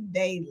vacation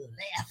day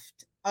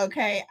left.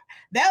 Okay.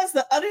 That was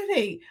the other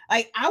thing.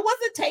 Like, I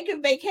wasn't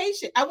taking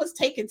vacation. I was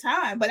taking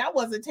time, but I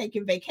wasn't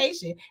taking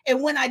vacation.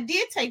 And when I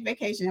did take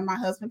vacation, and my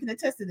husband can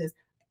attest to this,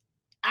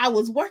 I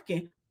was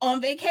working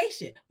on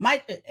vacation.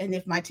 And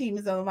if my team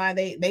is on the line,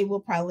 they will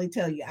probably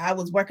tell you I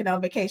was working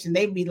on vacation.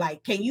 They'd be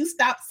like, can you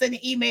stop sending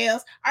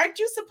emails? Aren't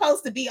you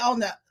supposed to be on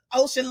the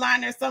ocean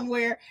liner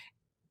somewhere?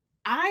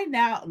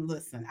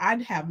 Listen,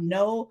 I'd have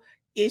no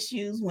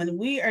issues when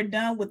we are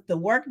done with the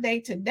work day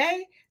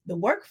today. The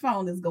work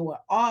phone is going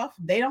off.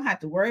 They don't have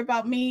to worry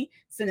about me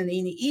sending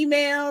any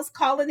emails,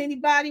 calling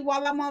anybody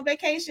while I'm on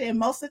vacation. And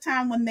most of the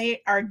time when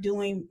they are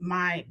doing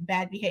my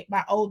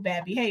old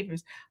bad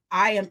behaviors,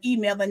 I am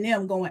emailing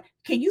them going,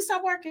 can you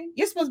stop working?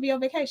 You're supposed to be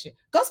on vacation.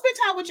 Go spend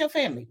time with your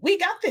family. We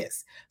got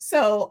this.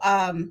 So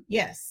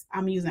yes,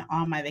 I'm using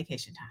all my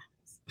vacation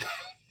times.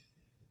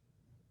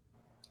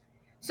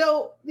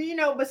 So, you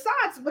know,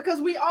 besides, because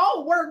we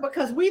all work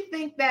because we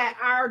think that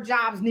our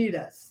jobs need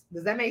us.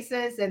 Does that make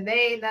sense? And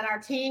that our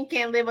team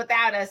can't live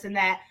without us, and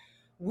that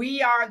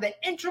we are the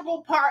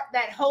integral part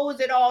that holds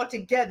it all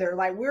together.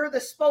 Like, we're the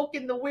spoke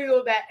in the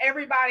wheel that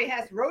everybody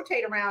has to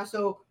rotate around.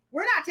 So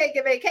we're not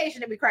taking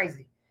vacation to be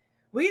crazy.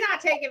 We're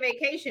not taking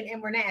vacation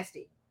and we're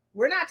nasty.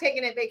 We're not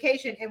taking a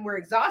vacation and we're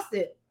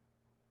exhausted.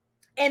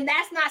 And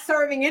that's not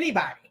serving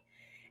anybody.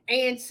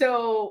 And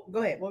so,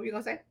 go ahead. What were you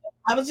going to say?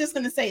 I was just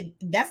going to say,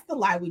 that's the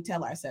lie we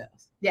tell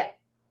ourselves. Yeah.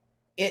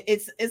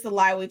 It's a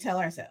lie we tell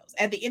ourselves.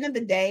 At the end of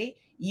the day,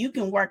 you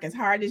can work as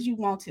hard as you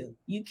want to.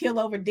 You kill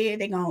over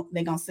dead, they're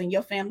gonna send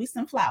your family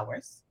some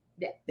flowers.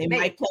 Yeah. They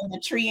might plant a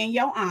tree in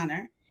your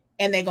honor,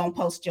 and they're gonna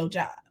post your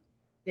job.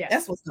 Yeah.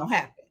 That's what's gonna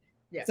happen.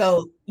 Yeah.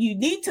 So you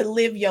need to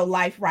live your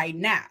life right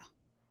now.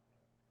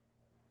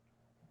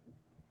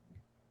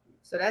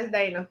 So that's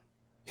Dana.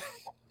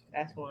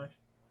 That's one.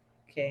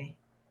 Okay.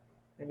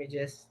 Let me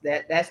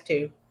that's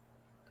two.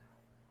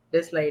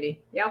 This lady.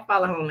 Y'all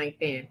follow her on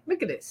LinkedIn.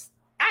 Look at this.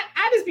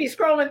 I just be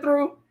scrolling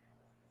through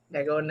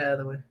There go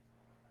another one.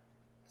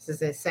 This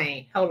is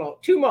insane. Hold on.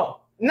 Two more.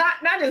 Not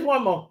just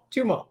one more.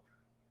 Two more.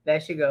 There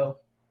she go.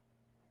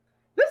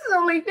 This is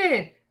on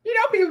LinkedIn. You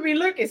know, people be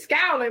looking,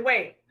 scowling.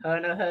 Wait, her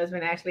and her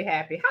husband actually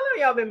happy. How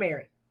long y'all been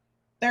married?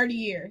 30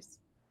 years.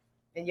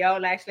 And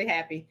y'all actually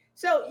happy.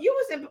 So you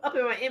was up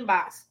in my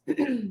inbox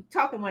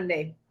talking one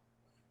day.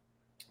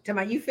 Tell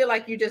me, you feel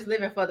like you're just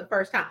living for the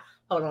first time.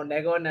 Hold on,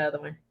 there go another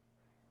one.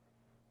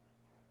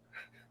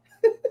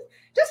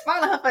 Just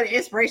follow her for the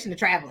inspiration of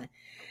traveling.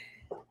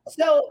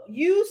 So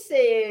you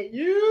said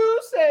you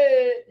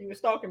were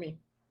stalking me,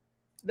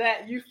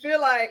 that you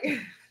feel like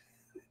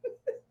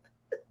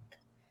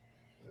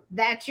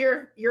that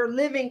you're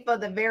living for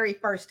the very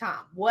first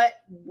time. What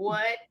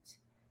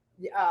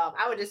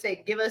I would just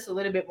say, give us a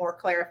little bit more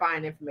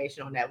clarifying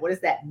information on that. What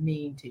does that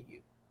mean to you?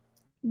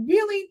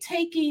 Really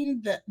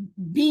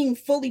being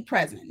fully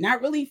present,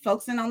 not really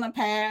focusing on the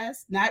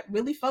past, not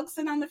really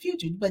focusing on the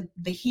future, but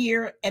the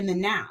here and the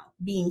now,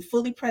 being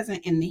fully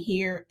present in the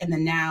here and the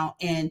now,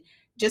 and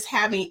just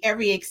having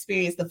every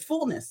experience, the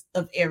fullness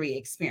of every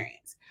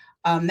experience.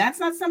 That's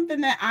not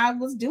something that I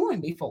was doing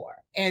before.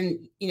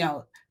 And, you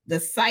know, the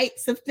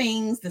sights of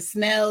things, the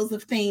smells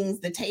of things,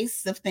 the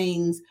tastes of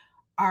things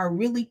are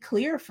really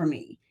clear for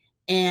me.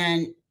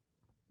 And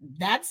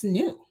that's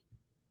new.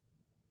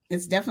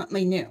 It's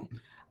definitely new.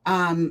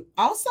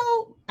 Also,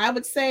 I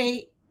would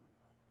say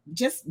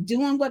just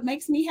doing what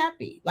makes me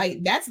happy.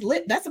 Like that's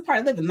a part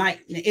of living.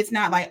 Like it's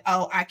not like,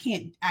 oh, I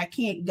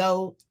can't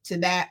go to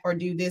that or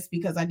do this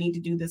because I need to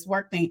do this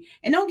work thing.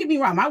 And don't get me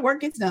wrong, my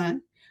work gets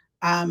done.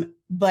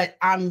 But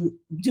I'm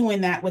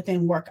doing that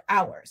within work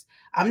hours.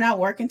 I'm not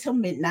working till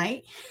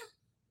midnight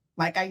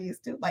like I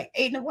used to, like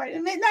 8 in the morning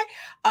to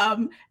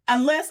midnight,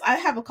 unless I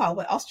have a call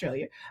with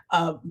Australia.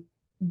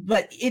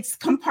 But it's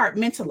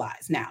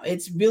compartmentalized now.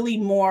 It's really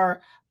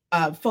more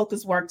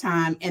focused work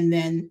time and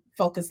then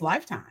focused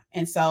lifetime.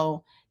 And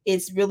so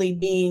it's really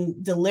being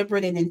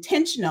deliberate and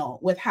intentional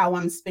with how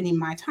I'm spending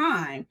my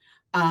time,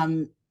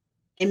 and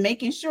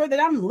making sure that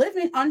I'm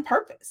living on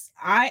purpose.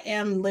 I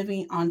am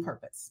living on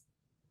purpose.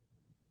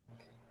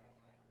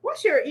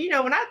 What's your,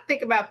 when I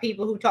think about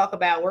people who talk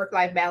about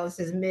work-life balance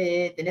is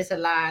myth and it's a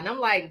lie, and I'm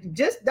like,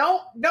 just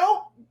don't,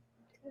 no,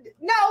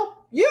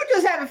 you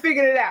just haven't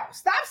figured it out.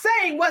 Stop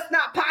saying what's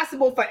not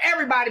possible for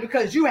everybody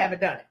because you haven't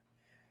done it.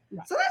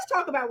 Right. So let's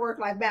talk about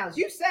work-life balance.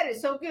 You said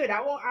it so good. I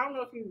don't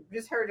know if you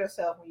just heard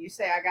yourself when you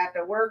say I got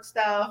the work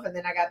stuff and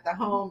then I got the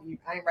home.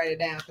 I didn't write it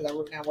down because I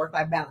wrote down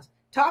work-life balance.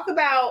 Talk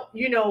about,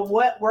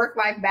 what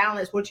work-life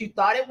balance, what you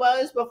thought it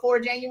was before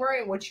January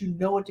and what you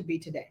know it to be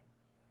today.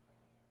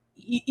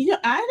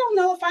 I don't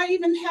know if I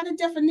even had a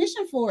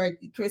definition for it,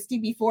 Christy,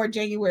 before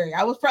January.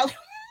 I was probably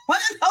one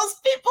of those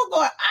people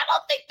going, I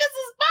don't think this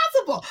is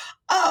possible.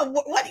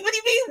 What do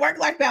you mean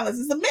work-life balance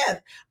is a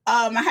myth?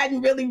 I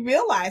hadn't really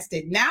realized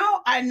it.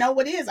 Now I know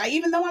what it is.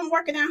 Even though I'm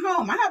working at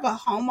home, I have a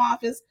home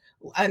office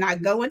and I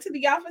go into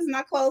the office and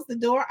I close the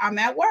door, I'm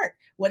at work.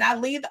 When I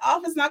leave the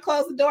office and I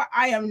close the door,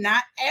 I am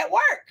not at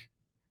work.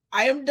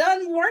 I am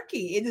done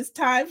working. It is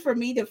time for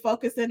me to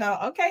focus in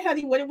on, okay,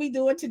 honey, what are we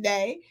doing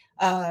today?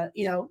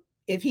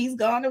 If he's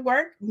gone to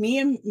work, me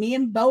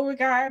and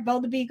Beauregard, Bo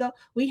the Beagle,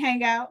 we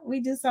hang out, we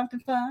do something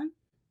fun,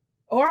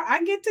 or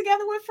I get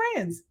together with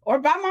friends or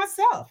by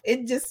myself.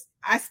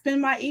 I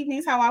spend my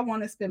evenings how I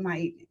want to spend my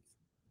evenings.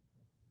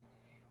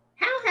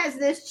 How has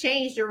this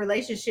changed your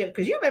relationship?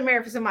 Because you've been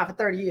married for somebody for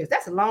 30 years.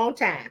 That's a long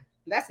time.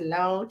 That's a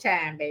long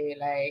time, baby.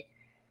 Like,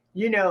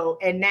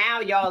 and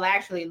now y'all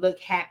actually look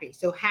happy.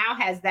 So how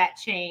has that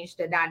changed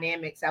the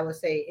dynamics, I would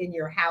say, in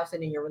your house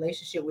and in your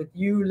relationship with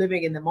you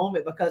living in the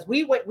moment? Because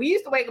we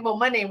used to wake up on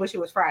Monday and wish it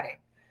was Friday,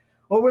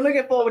 or we're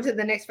looking forward to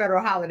the next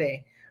federal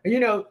holiday.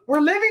 We're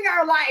living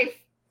our life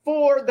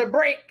for the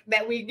break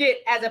that we get,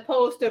 as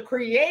opposed to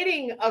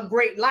creating a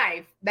great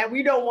life that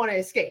we don't want to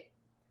escape.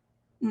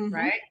 Mm-hmm.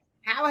 Right?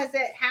 How has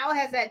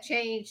that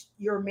changed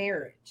your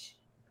marriage,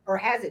 or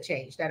has it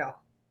changed at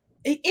all?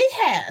 It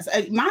has.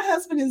 My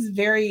husband is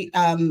very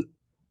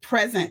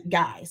present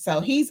guy. So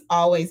he's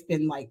always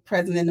been like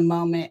present in the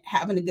moment,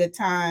 having a good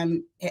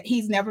time.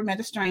 He's never met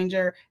a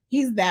stranger.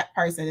 He's that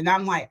person. And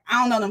I'm like,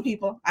 I don't know them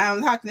people.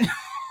 I'm talking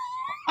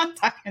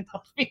to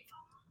those people.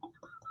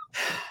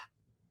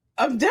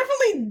 I'm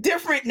definitely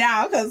different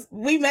now because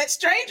we met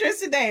strangers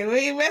today.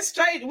 We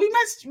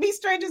must be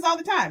strangers all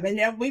the time, and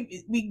then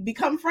we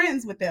become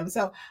friends with them.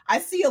 So I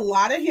see a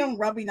lot of him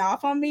rubbing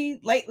off on me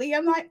lately.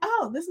 I'm like,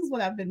 oh, this is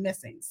what I've been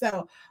missing.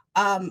 So,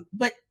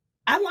 but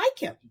I like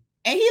him,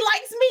 and he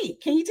likes me.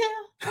 Can you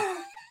tell?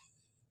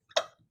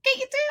 Can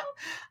you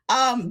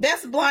tell?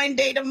 Best blind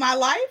date of my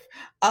life.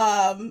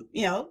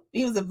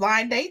 He was a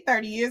blind date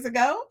 30 years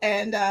ago,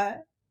 and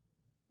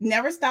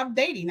never stopped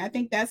dating. I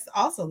think that's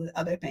also the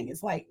other thing.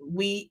 It's like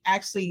we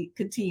actually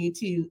continue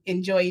to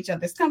enjoy each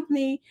other's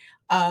company.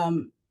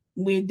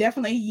 We're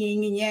definitely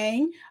yin and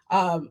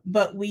yang,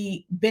 but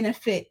we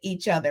benefit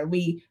each other.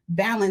 We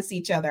balance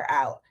each other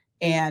out.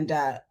 And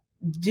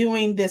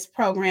doing this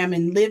program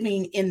and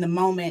living in the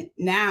moment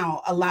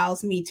now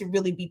allows me to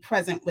really be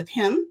present with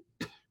him.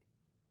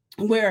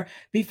 Where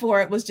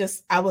before it was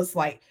just, I was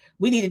like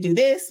we need to do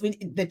this.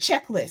 The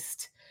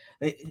checklist,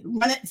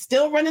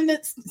 still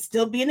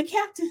being the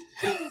captain,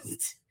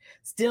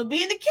 still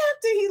being the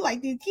captain. He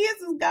like, these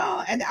kids is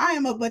gone, and I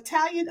am a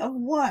battalion of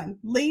one.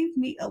 Leave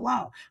me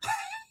alone.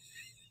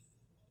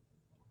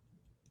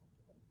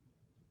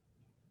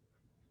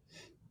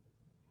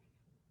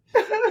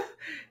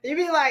 You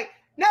be like,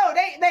 no,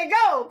 they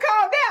go,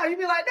 calm down. You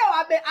be like, no,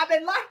 I've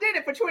been locked in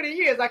it for 20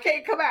 years. I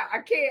can't come out. I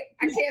can't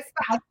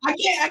stop.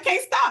 I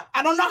can't stop.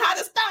 I don't know how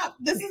to stop.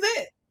 This is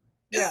it.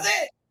 This is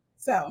it.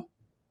 So,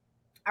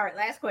 all right,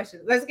 last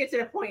question. Let's get to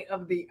the point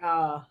of the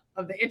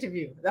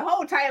interview. The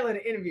whole title of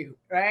the interview,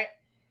 right,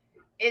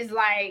 is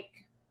like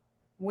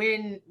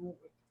when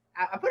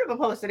I put up a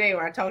post today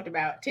where I talked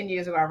about 10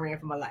 years ago I ran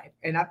for my life.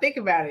 And I think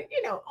about it,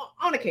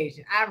 on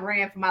occasion, I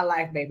ran for my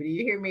life, baby. Do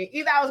you hear me?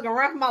 Either I was going to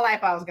run for my life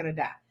or I was going to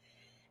die.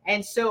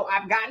 And so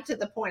I've gotten to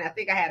the point, I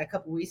think I had a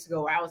couple weeks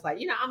ago, where I was like,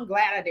 I'm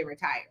glad I didn't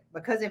retire.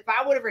 Because if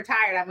I would have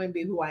retired, I wouldn't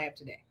be who I am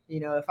today.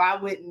 If I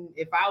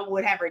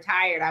would have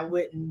retired, I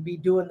wouldn't be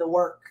doing the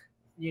work,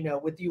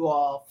 with you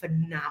all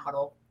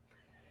phenomenal,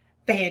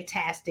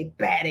 fantastic,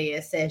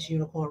 badass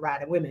unicorn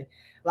riding women.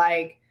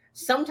 Like,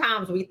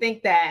 sometimes we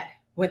think that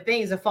when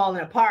things are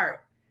falling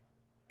apart,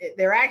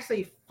 they're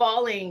actually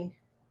falling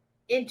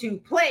into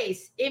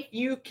place if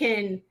you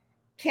can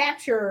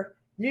capture,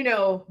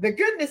 the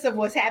goodness of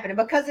what's happening,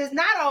 because it's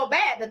not all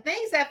bad. The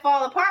things that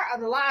fall apart are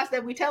the lies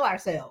that we tell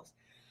ourselves.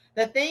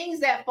 The things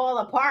that fall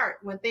apart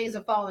when things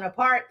are falling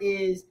apart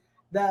is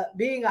the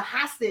being a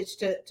hostage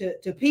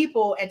to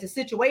people and to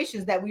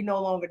situations that we no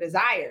longer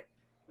desire.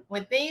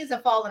 When things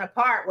are falling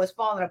apart, what's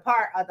falling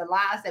apart are the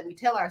lies that we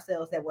tell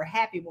ourselves that we're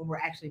happy when we're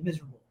actually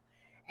miserable.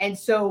 And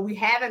so we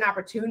have an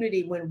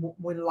opportunity when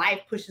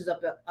life pushes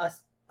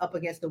us up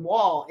against the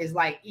wall, is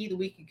like, either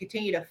we can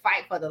continue to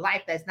fight for the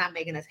life that's not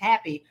making us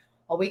happy,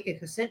 or we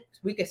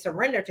can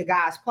surrender to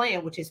God's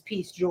plan, which is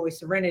peace, joy,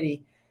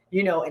 serenity,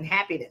 and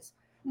happiness.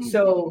 Mm-hmm.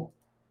 So,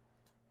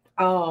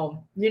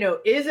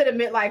 is it a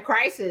midlife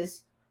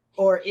crisis,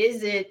 or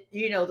is it,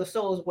 the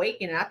soul's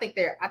awakening? I think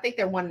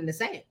they're one and the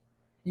same.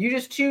 You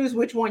just choose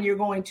which one you're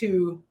going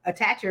to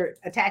attach your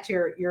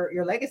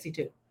legacy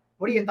to.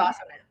 What are your thoughts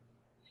on that?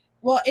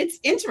 Well, it's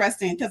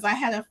interesting because I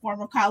had a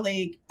former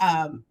colleague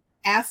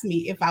ask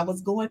me if I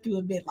was going through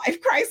a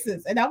midlife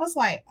crisis, and I was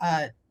like,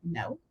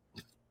 no.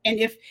 And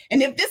if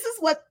this is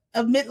what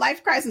a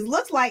midlife crisis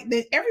looks like,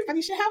 then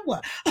everybody should have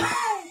one.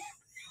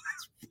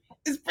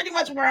 It's pretty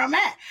much where I'm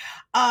at.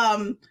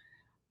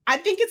 I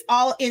think it's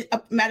all in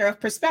a matter of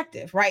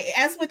perspective, right?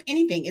 As with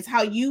anything, it's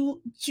how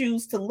you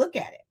choose to look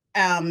at it.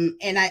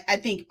 And I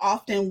think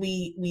often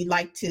we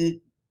like to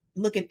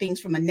look at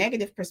things from a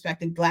negative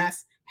perspective,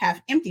 glass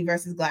half empty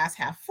versus glass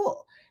half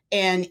full.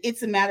 And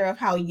it's a matter of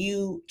how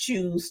you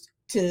choose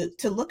to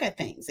look at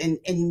things,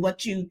 and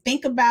what you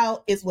think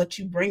about is what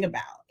you bring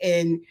about,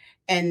 and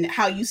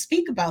how you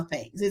speak about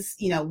things. It's,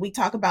 we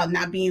talk about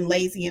not being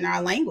lazy in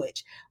our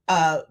language,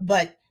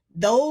 but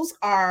those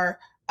are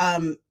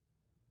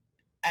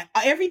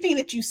everything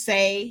that you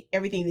say,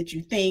 everything that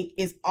you think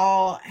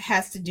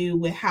has to do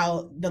with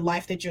how the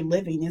life that you're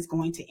living is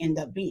going to end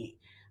up being.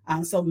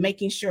 So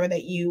making sure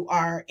that you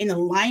are in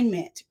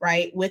alignment,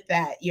 right, with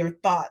that, your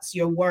thoughts,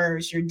 your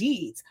words, your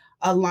deeds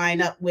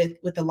align up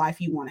with the life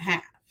you want to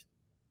have.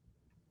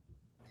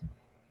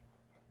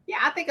 Yeah,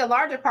 I think a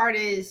larger part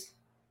is,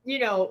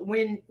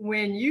 when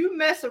you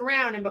mess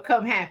around and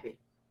become happy,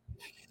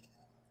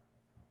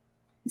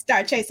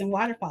 start chasing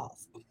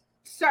waterfalls.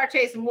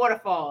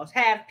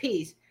 Have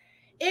peace.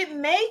 It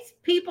makes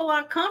people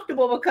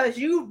uncomfortable because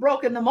you've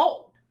broken the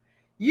mold.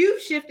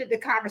 You've shifted the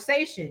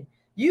conversation.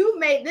 You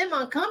made them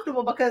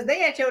uncomfortable because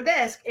they at your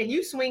desk and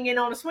you swinging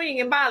on a swing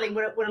in Bali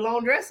with a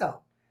long dress on,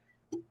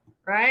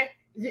 right?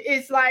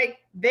 It's like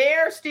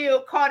they're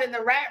still caught in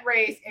the rat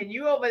race, and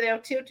you over there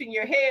tilting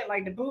your head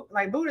like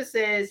Buddha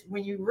says.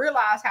 When you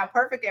realize how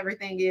perfect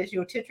everything is,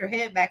 you'll tilt your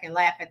head back and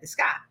laugh at the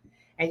sky.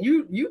 And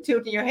you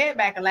tilting your head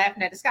back and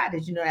laughing at the sky.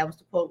 Did you know that was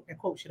the quote? The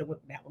quote should have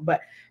went with that one. But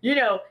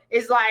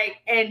it's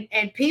like,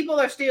 and people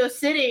are still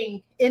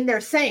sitting in their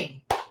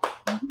same,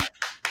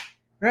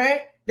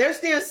 right? They're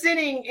still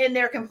sitting in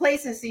their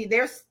complacency.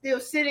 They're still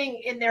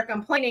sitting in their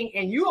complaining,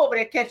 and you over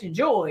there catching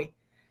joy.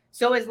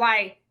 So it's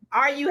like,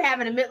 are you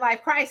having a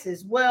midlife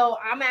crisis? Well,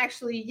 I'm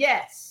actually,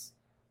 yes.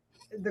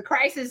 The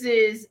crisis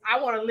is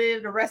I want to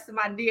live the rest of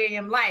my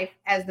DAM life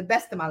as the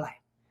best of my life.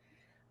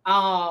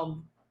 All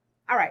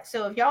right.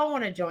 So if y'all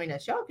want to join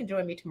us, y'all can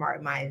join me tomorrow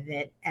at my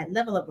event at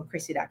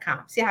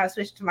levelupwithchrissy.com. See how I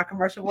switched to my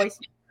commercial voice?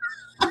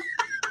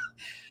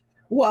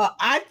 Well,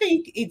 I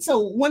think so.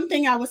 One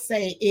thing I would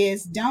say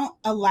is don't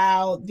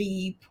allow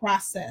the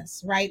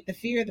process, right? The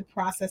fear of the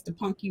process to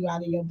punk you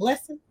out of your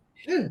blessing.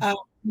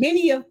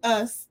 Many of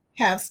us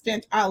have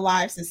spent our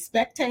lives as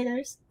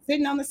spectators,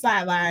 sitting on the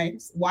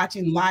sidelines,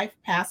 watching life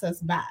pass us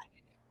by,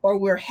 or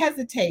we're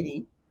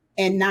hesitating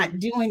and not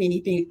doing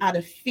anything out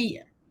of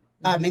fear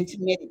and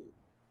timidity.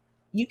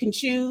 You can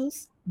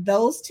choose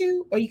those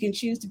two, or you can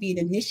choose to be an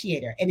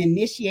initiator and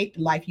initiate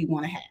the life you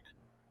want to have.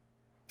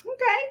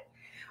 Okay.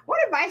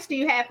 What advice do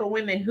you have for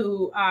women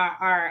who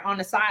are on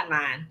the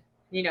sideline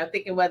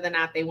thinking whether or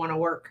not they want to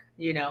work,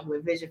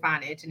 with Vision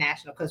Finder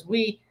International, because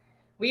we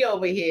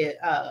over here,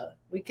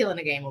 we killing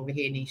the game over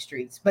here in these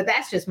streets. But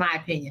that's just my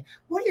opinion.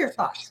 What are your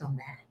thoughts on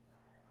that?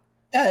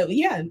 Oh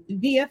yeah,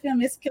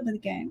 VFM is killing the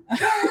game.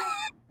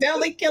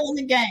 Definitely killing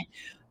the game.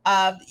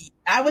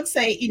 I would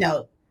say,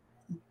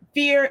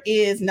 fear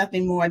is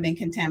nothing more than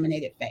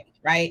contaminated faith,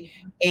 right?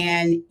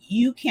 And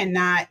you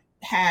cannot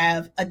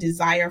have a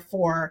desire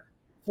for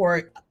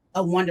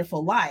a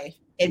wonderful life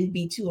and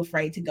be too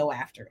afraid to go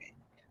after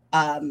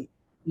it.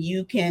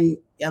 You can,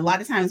 a lot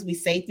of times we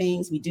say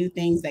things, we do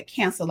things that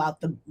cancel out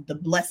the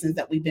blessings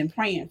that we've been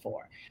praying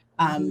for.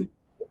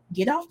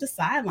 Get off the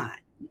sideline.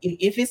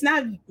 If it's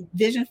not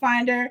Vision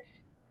Finder,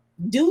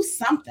 do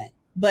something,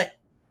 but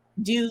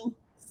do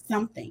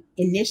something.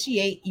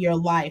 Initiate your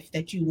life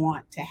that you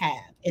want to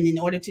have. And in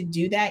order to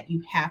do that,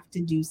 you have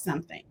to do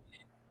something.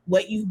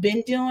 What you've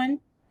been doing,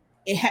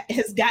 it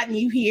has gotten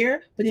you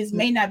here, but it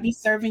may not be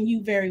serving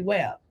you very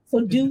well.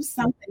 So do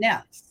something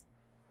else.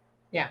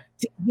 Yeah.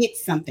 To get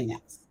something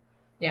else.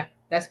 Yeah,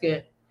 that's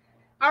good.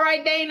 All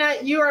right, Dana,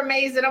 you're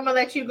amazing. I'm going to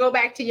let you go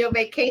back to your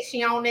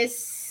vacation on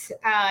this.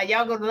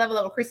 Y'all go to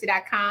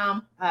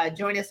levelupwithchristy.com.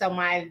 Join us on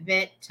my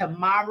event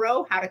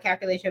tomorrow, How to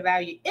Calculate Your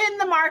Value in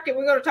the Market.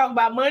 We're going to talk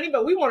about money,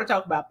 but we want to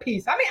talk about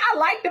peace. I mean, I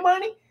like the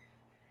money,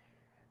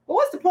 but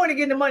what's the point of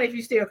getting the money if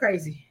you're still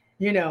crazy?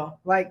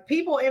 Like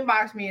people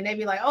inbox me and they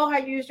be like, oh, I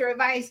used your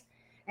advice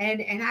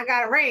and I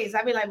got a raise.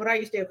 I be like, but are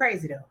you still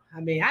crazy though?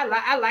 I mean,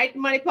 I like the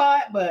money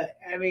part, but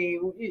I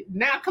mean,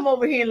 now come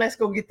over here and let's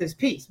go get this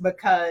peace,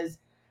 because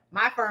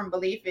my firm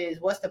belief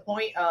is, what's the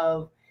point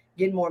of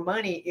getting more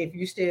money if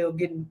you still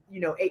getting,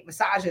 8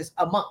 massages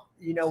a month?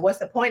 What's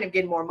the point of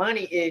getting more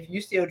money if you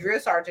still drill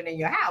sergeant in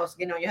your house,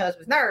 getting on your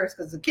husband's nerves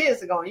because the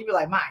kids are going, you be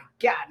like, my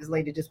God, this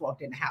lady just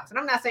walked in the house. And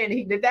I'm not saying that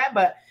he did that,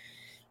 but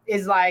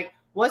it's like,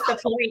 what's the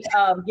point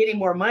of getting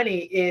more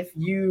money if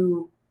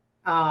you,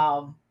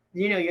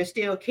 you're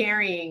still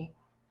carrying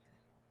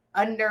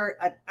under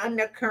an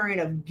undercurrent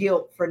of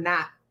guilt for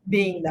not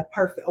being the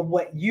perfect, of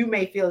what you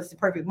may feel is the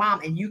perfect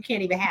mom, and you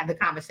can't even have the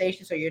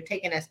conversation. So you're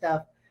taking that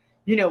stuff,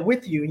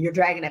 with you, and you're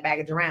dragging that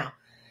baggage around.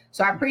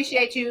 So I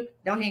appreciate you.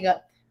 Don't hang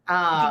up.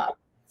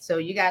 So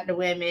you got the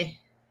women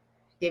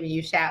giving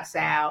you shouts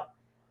out,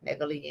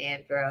 Megally,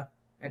 Andra,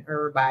 and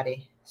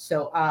everybody.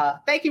 So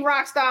thank you,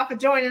 Rockstar, for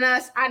joining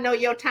us. I know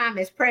your time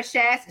is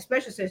precious,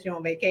 especially since you're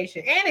on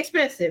vacation, and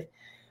expensive.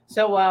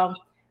 So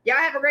y'all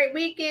have a great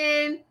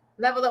weekend.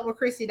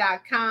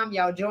 Levelupwithchristy.com.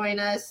 Y'all join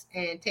us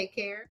and take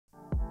care.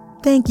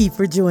 Thank you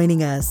for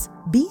joining us.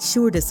 Be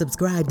sure to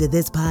subscribe to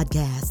this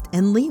podcast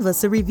and leave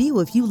us a review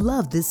if you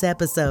love this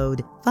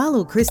episode.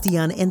 Follow Christy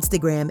on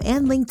Instagram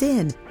and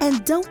LinkedIn.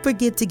 And don't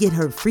forget to get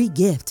her free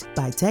gift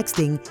by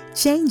texting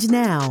Change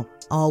Now,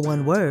 all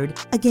one word.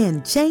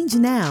 Again, Change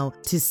Now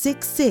to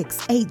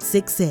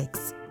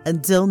 66866.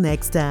 Until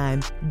next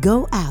time,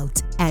 go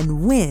out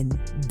and win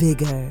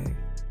bigger.